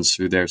 58 runs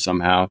through there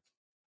somehow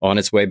on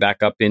its way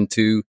back up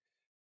into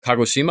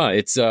Kagoshima.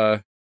 It's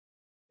the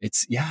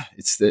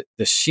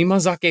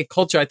Shimazake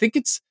culture. I think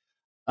it's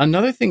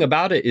another thing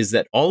about it is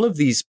that all of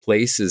these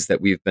places that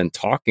we've been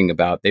talking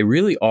about, they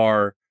really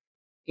are,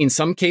 in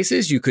some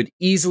cases, you could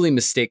easily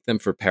mistake them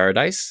for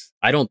paradise.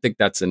 I don't think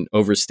that's an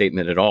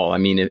overstatement at all. I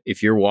mean,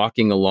 if you're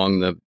walking along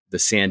the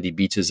sandy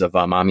beaches of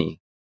Amami,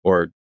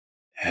 or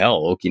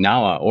hell,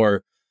 Okinawa,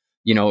 or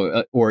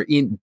or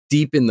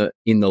deep in the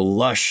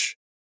lush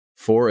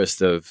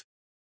forest of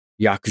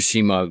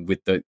Yakushima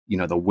with the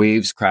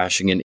waves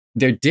crashing, and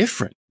they're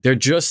different.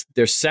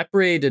 They're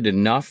separated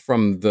enough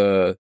from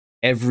the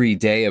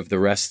everyday of the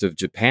rest of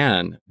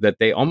Japan that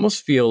they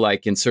almost feel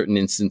like, in certain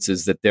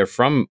instances, that they're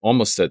from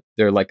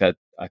they're like a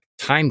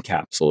time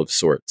capsule of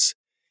sorts.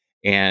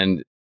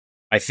 And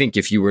I think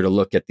if you were to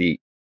look at the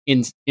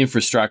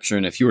infrastructure,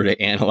 and if you were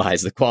to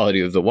analyze the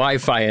quality of the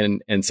Wi-Fi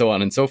and so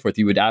on and so forth,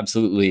 you would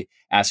absolutely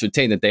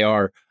ascertain that they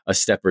are a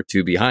step or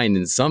two behind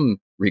in some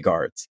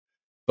regards.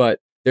 But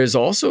there's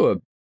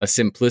also a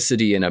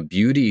simplicity and a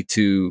beauty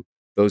to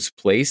those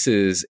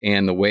places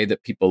and the way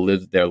that people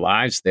live their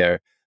lives there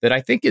that I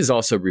think is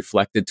also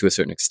reflected to a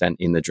certain extent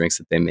in the drinks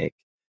that they make.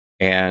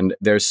 And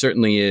there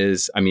certainly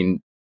is, I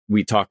mean,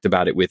 we talked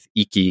about it with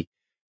Iki.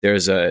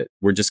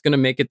 We're just going to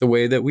make it the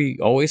way that we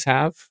always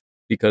have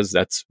because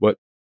that's what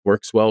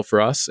works well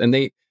for us. And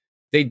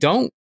they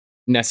don't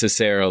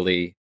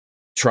necessarily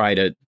try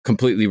to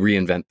completely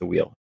reinvent the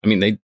wheel. I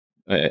mean,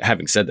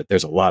 having said that,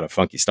 there's a lot of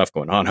funky stuff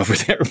going on over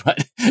there,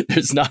 but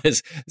it's not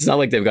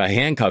like they've got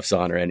handcuffs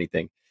on or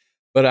anything.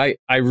 But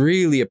I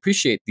really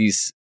appreciate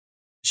these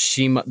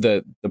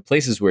the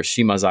places where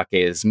shimazake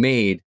is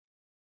made,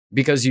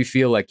 because you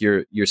feel like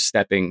you're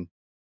stepping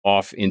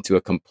off into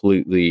a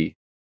completely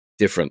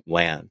different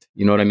land.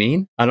 You know what I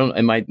mean?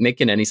 Am I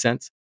making any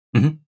sense?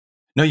 Mm-hmm.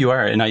 No, you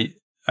are. And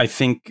I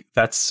think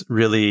that's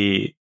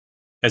really,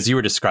 as you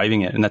were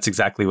describing it, and that's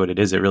exactly what it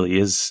is. It really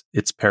is.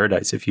 It's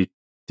paradise. If you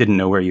didn't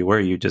know where you were,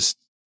 you just,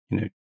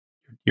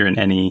 you're in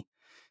any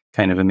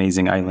kind of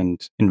amazing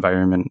island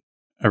environment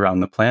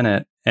around the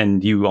planet,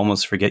 and you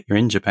almost forget you're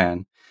in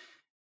Japan.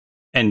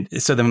 And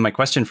so then my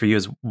question for you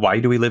is,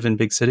 why do we live in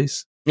big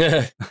cities?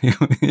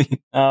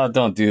 Oh,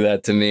 don't do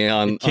that to me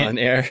on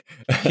air.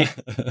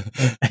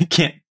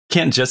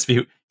 Can't just be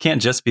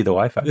the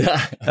Wi-Fi.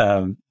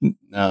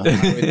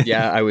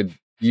 I would.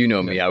 You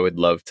know me. I would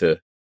love to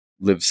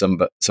live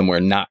somewhere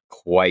not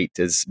quite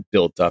as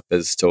built up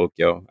as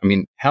Tokyo. I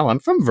mean, hell, I'm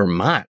from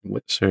Vermont.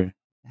 What the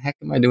heck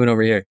am I doing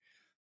over here?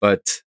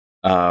 But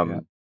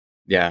the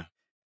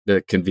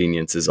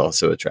convenience is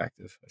also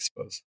attractive, I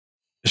suppose.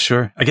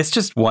 Sure. I guess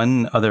just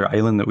one other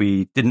island that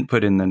we didn't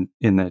put in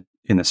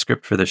the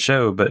script for the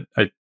show, but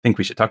I think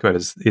we should talk about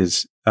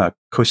is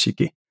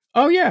Koshiki.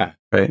 Oh yeah,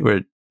 right.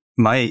 Where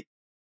my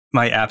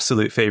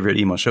absolute favorite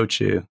imo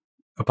shochu,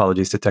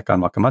 apologies to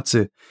Tekkan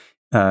Wakamatsu,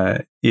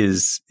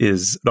 is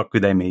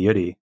Rokudaime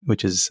Yuri,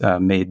 which is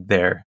made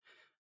there,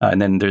 and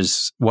then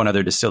there's one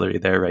other distillery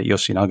there, right,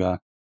 Yoshinaga,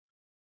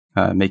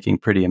 making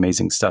pretty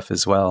amazing stuff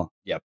as well.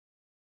 Yep,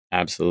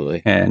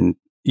 absolutely. And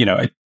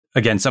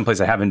again,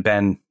 someplace I haven't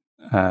been.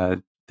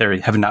 They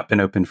have not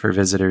been open for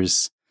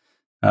visitors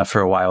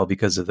for a while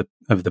because of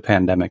the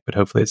pandemic, but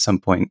hopefully at some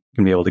point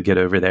can be able to get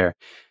over there.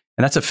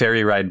 And that's a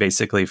ferry ride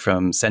basically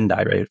from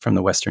Sendai, right, from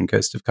the western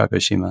coast of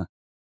Kagoshima,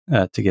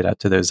 to get out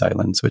to those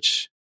islands.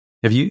 Which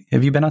have you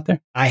been out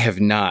there? I have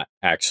not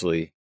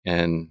actually,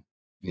 and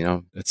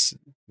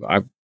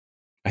I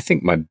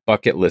think my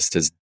bucket list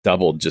has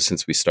doubled just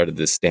since we started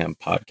this damn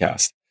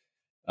podcast.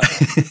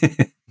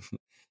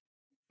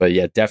 But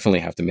yeah,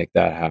 definitely have to make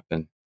that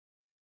happen.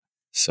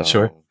 So.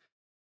 Sure.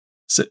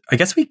 So I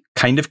guess we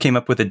kind of came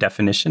up with a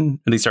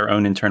definition, at least our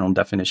own internal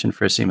definition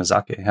for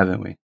shimazake,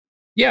 haven't we?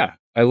 Yeah.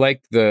 I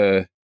like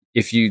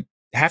if you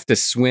have to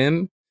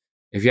swim,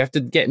 if you have to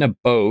get in a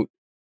boat,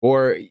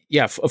 or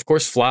of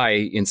course fly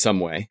in some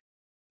way,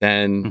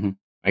 then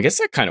I guess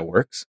that kind of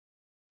works.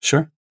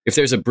 Sure. If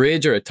there's a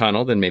bridge or a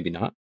tunnel, then maybe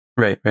not.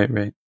 Right.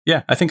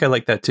 Yeah, I think I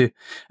like that too.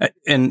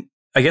 And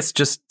I guess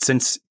just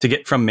since to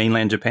get from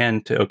mainland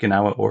Japan to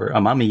Okinawa or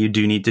Amami, you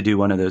do need to do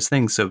one of those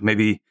things. So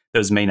maybe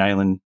those main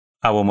island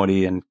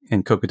Awamori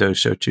and Kokuto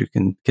shochu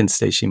can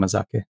stay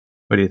shimazake.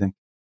 What do you think?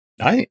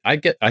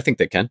 I think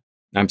they can.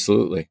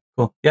 Absolutely.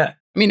 Cool. Yeah.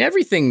 I mean,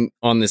 everything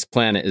on this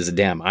planet is a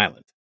damn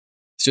island.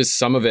 It's just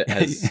some of it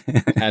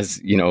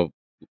has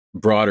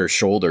broader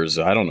shoulders.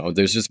 I don't know.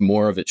 There's just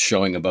more of it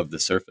showing above the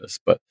surface.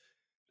 But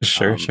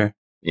sure.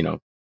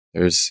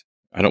 There's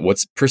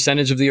what's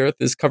percentage of the Earth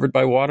is covered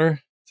by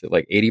water? Is it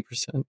like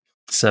 80%?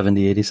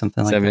 70, 80,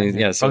 something like 70, that.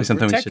 Yeah, so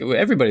something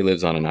everybody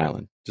lives on an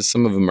island. Just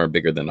some of them are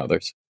bigger than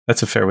others.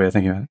 That's a fair way of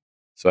thinking about it.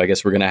 So I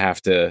guess we're gonna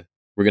have to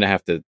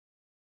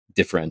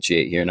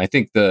differentiate here. And I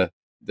think the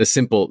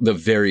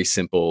very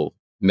simple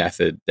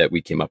method that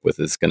we came up with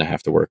is gonna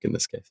have to work in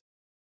this case.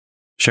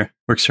 Sure.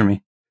 Works for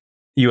me.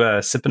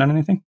 You sipping on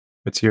anything?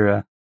 What's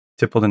your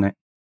tipple tonight?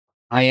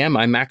 I am.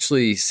 I'm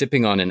actually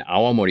sipping on an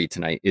awamori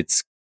tonight.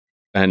 It's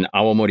an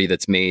awamori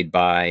that's made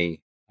by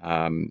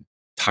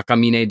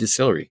Takamine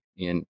Distillery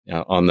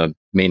on the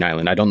main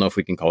island. I don't know if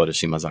we can call it a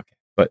shimazake,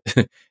 but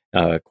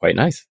quite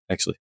nice,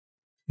 actually.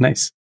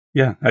 Nice.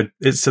 Yeah.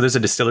 So there's a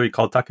distillery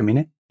called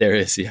Takamine? There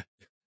is, yeah.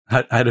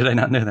 How did I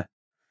not know that?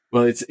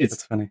 Well, it's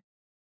That's funny.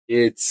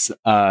 It's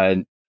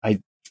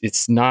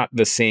not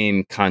the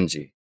same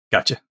kanji.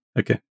 Gotcha.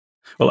 Okay.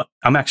 Well,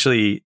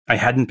 I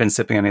hadn't been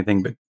sipping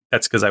anything, but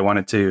that's because I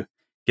wanted to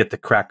get the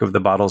crack of the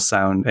bottle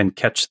sound and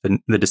catch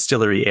the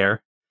distillery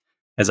air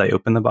as I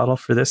open the bottle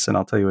for this. And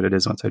I'll tell you what it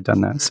is once I've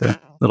done that. So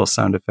little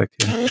sound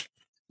effect here.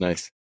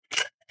 Nice.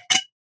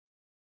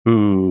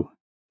 Ooh.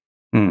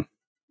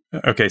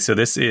 Okay. So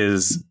this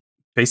is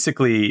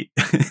basically,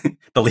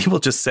 the label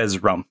just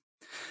says rum.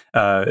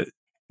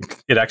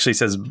 It actually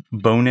says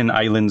Bonin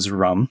Islands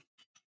rum.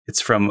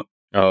 It's from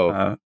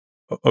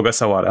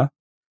Ogasawara.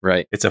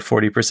 Right. It's a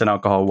 40%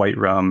 alcohol white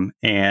rum,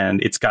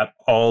 and it's got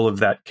all of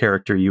that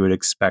character you would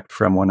expect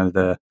from one of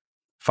the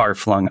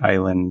far-flung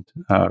island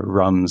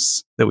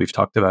rums that we've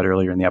talked about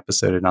earlier in the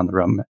episode and on the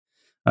rum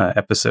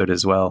episode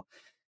as well.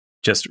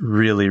 Just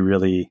really,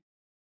 really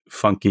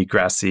funky,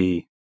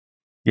 grassy.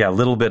 Yeah, a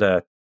little bit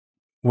of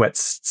wet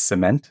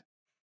cement.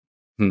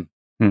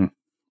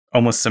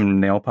 Almost some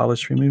nail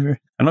polish remover. I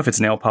don't know if it's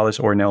nail polish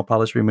or nail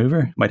polish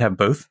remover. Might have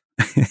both.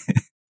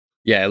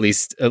 Yeah, at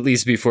least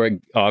before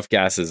it off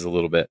gases a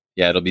little bit.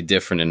 Yeah, it'll be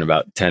different in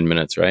about 10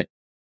 minutes, right?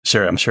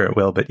 Sure, I'm sure it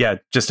will. But yeah,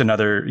 just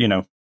another,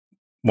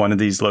 one of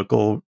these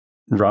local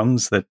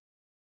rums that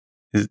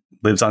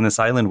lives on this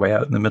island way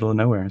out in the middle of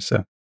nowhere.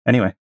 So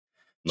anyway,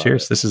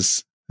 cheers. This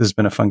has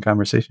been a fun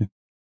conversation.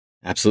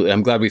 Absolutely.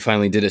 I'm glad we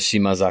finally did a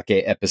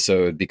Shimazake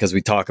episode because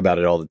we talk about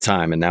it all the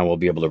time, and now we'll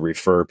be able to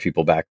refer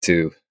people back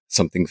to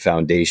something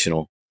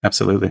foundational.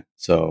 Absolutely.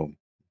 So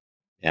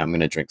yeah, I'm going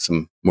to drink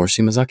some more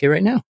Shimazake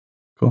right now.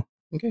 Cool.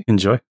 Okay.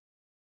 Enjoy.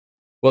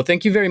 Well,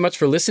 thank you very much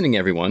for listening,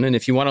 everyone. And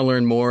if you want to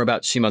learn more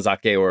about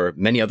Shimazake or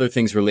many other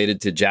things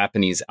related to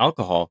Japanese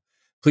alcohol,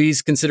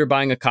 please consider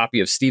buying a copy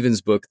of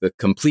Stephen's book, The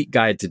Complete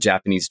Guide to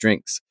Japanese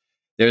Drinks.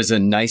 There's a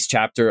nice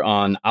chapter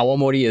on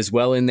Awamori as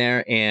well in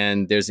there,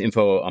 and there's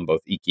info on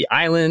both Iki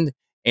Island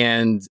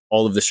and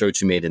all of the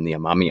shochu made in the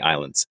Amami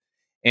Islands.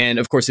 And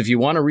of course, if you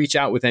want to reach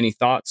out with any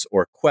thoughts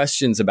or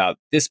questions about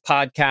this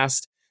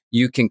podcast,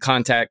 you can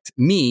contact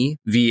me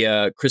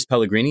via Chris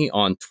Pellegrini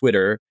on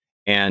Twitter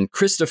and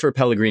Christopher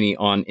Pellegrini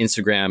on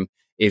Instagram.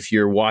 If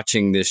you're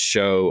watching this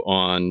show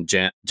on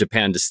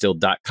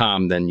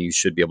japandistilled.com, then you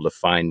should be able to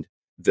find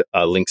the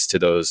links to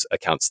those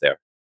accounts there.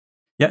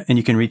 Yeah, and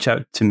you can reach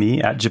out to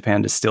me at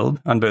Japan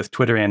Distilled on both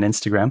Twitter and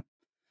Instagram.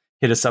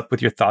 Hit us up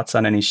with your thoughts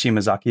on any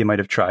Shimazake you might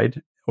have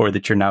tried or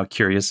that you're now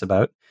curious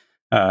about.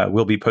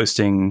 We'll be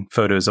posting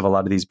photos of a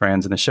lot of these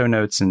brands in the show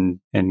notes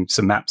and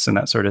some maps and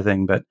that sort of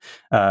thing. But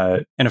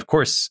and of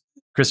course,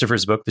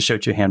 Christopher's book, The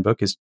Shochu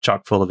Handbook, is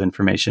chock full of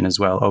information as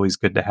well. Always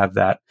good to have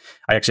that.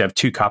 I actually have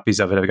 2 copies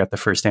of it. I've got the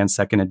first and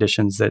second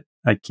editions that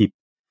I keep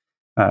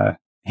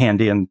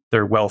handy, and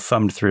they're well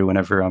thumbed through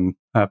whenever I'm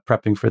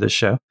prepping for this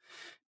show.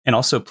 And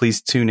also,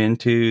 please tune in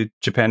to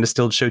Japan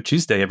Distilled Show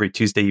Tuesday every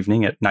Tuesday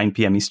evening at 9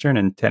 p.m. Eastern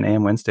and 10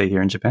 a.m. Wednesday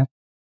here in Japan.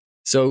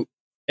 So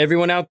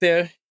everyone out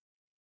there,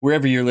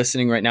 wherever you're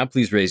listening right now,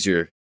 please raise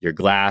your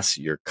glass,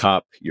 your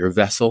cup, your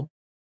vessel,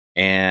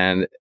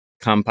 and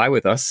kanpai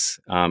with us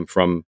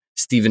from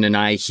Stephen and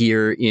I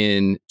here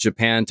in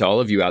Japan to all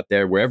of you out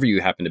there, wherever you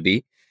happen to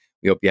be.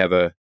 We hope you have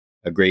a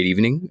great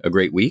evening, a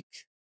great week.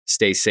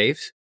 Stay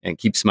safe and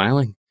keep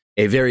smiling.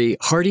 A very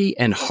hearty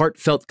and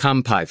heartfelt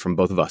kanpai from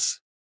both of us.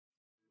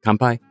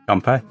 Kanpai.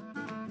 Kanpai.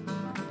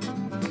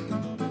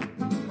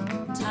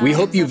 We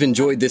hope you've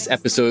enjoyed this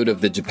episode of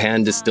the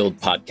Japan Distilled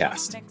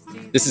podcast.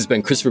 This has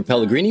been Christopher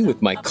Pellegrini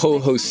with my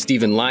co-host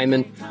Stephen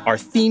Lyman. Our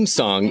theme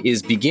song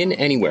is Begin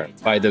Anywhere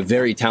by the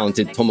very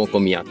talented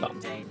Tomoko Miyata.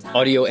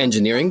 Audio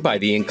engineering by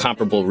the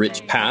incomparable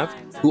Rich Pav,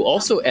 who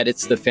also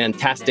edits the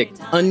fantastic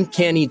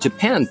Uncanny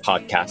Japan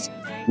podcast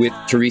with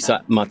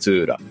Teresa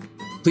Matsuura.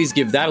 Please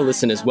give that a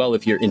listen as well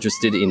if you're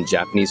interested in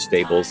Japanese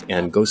fables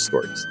and ghost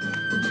stories.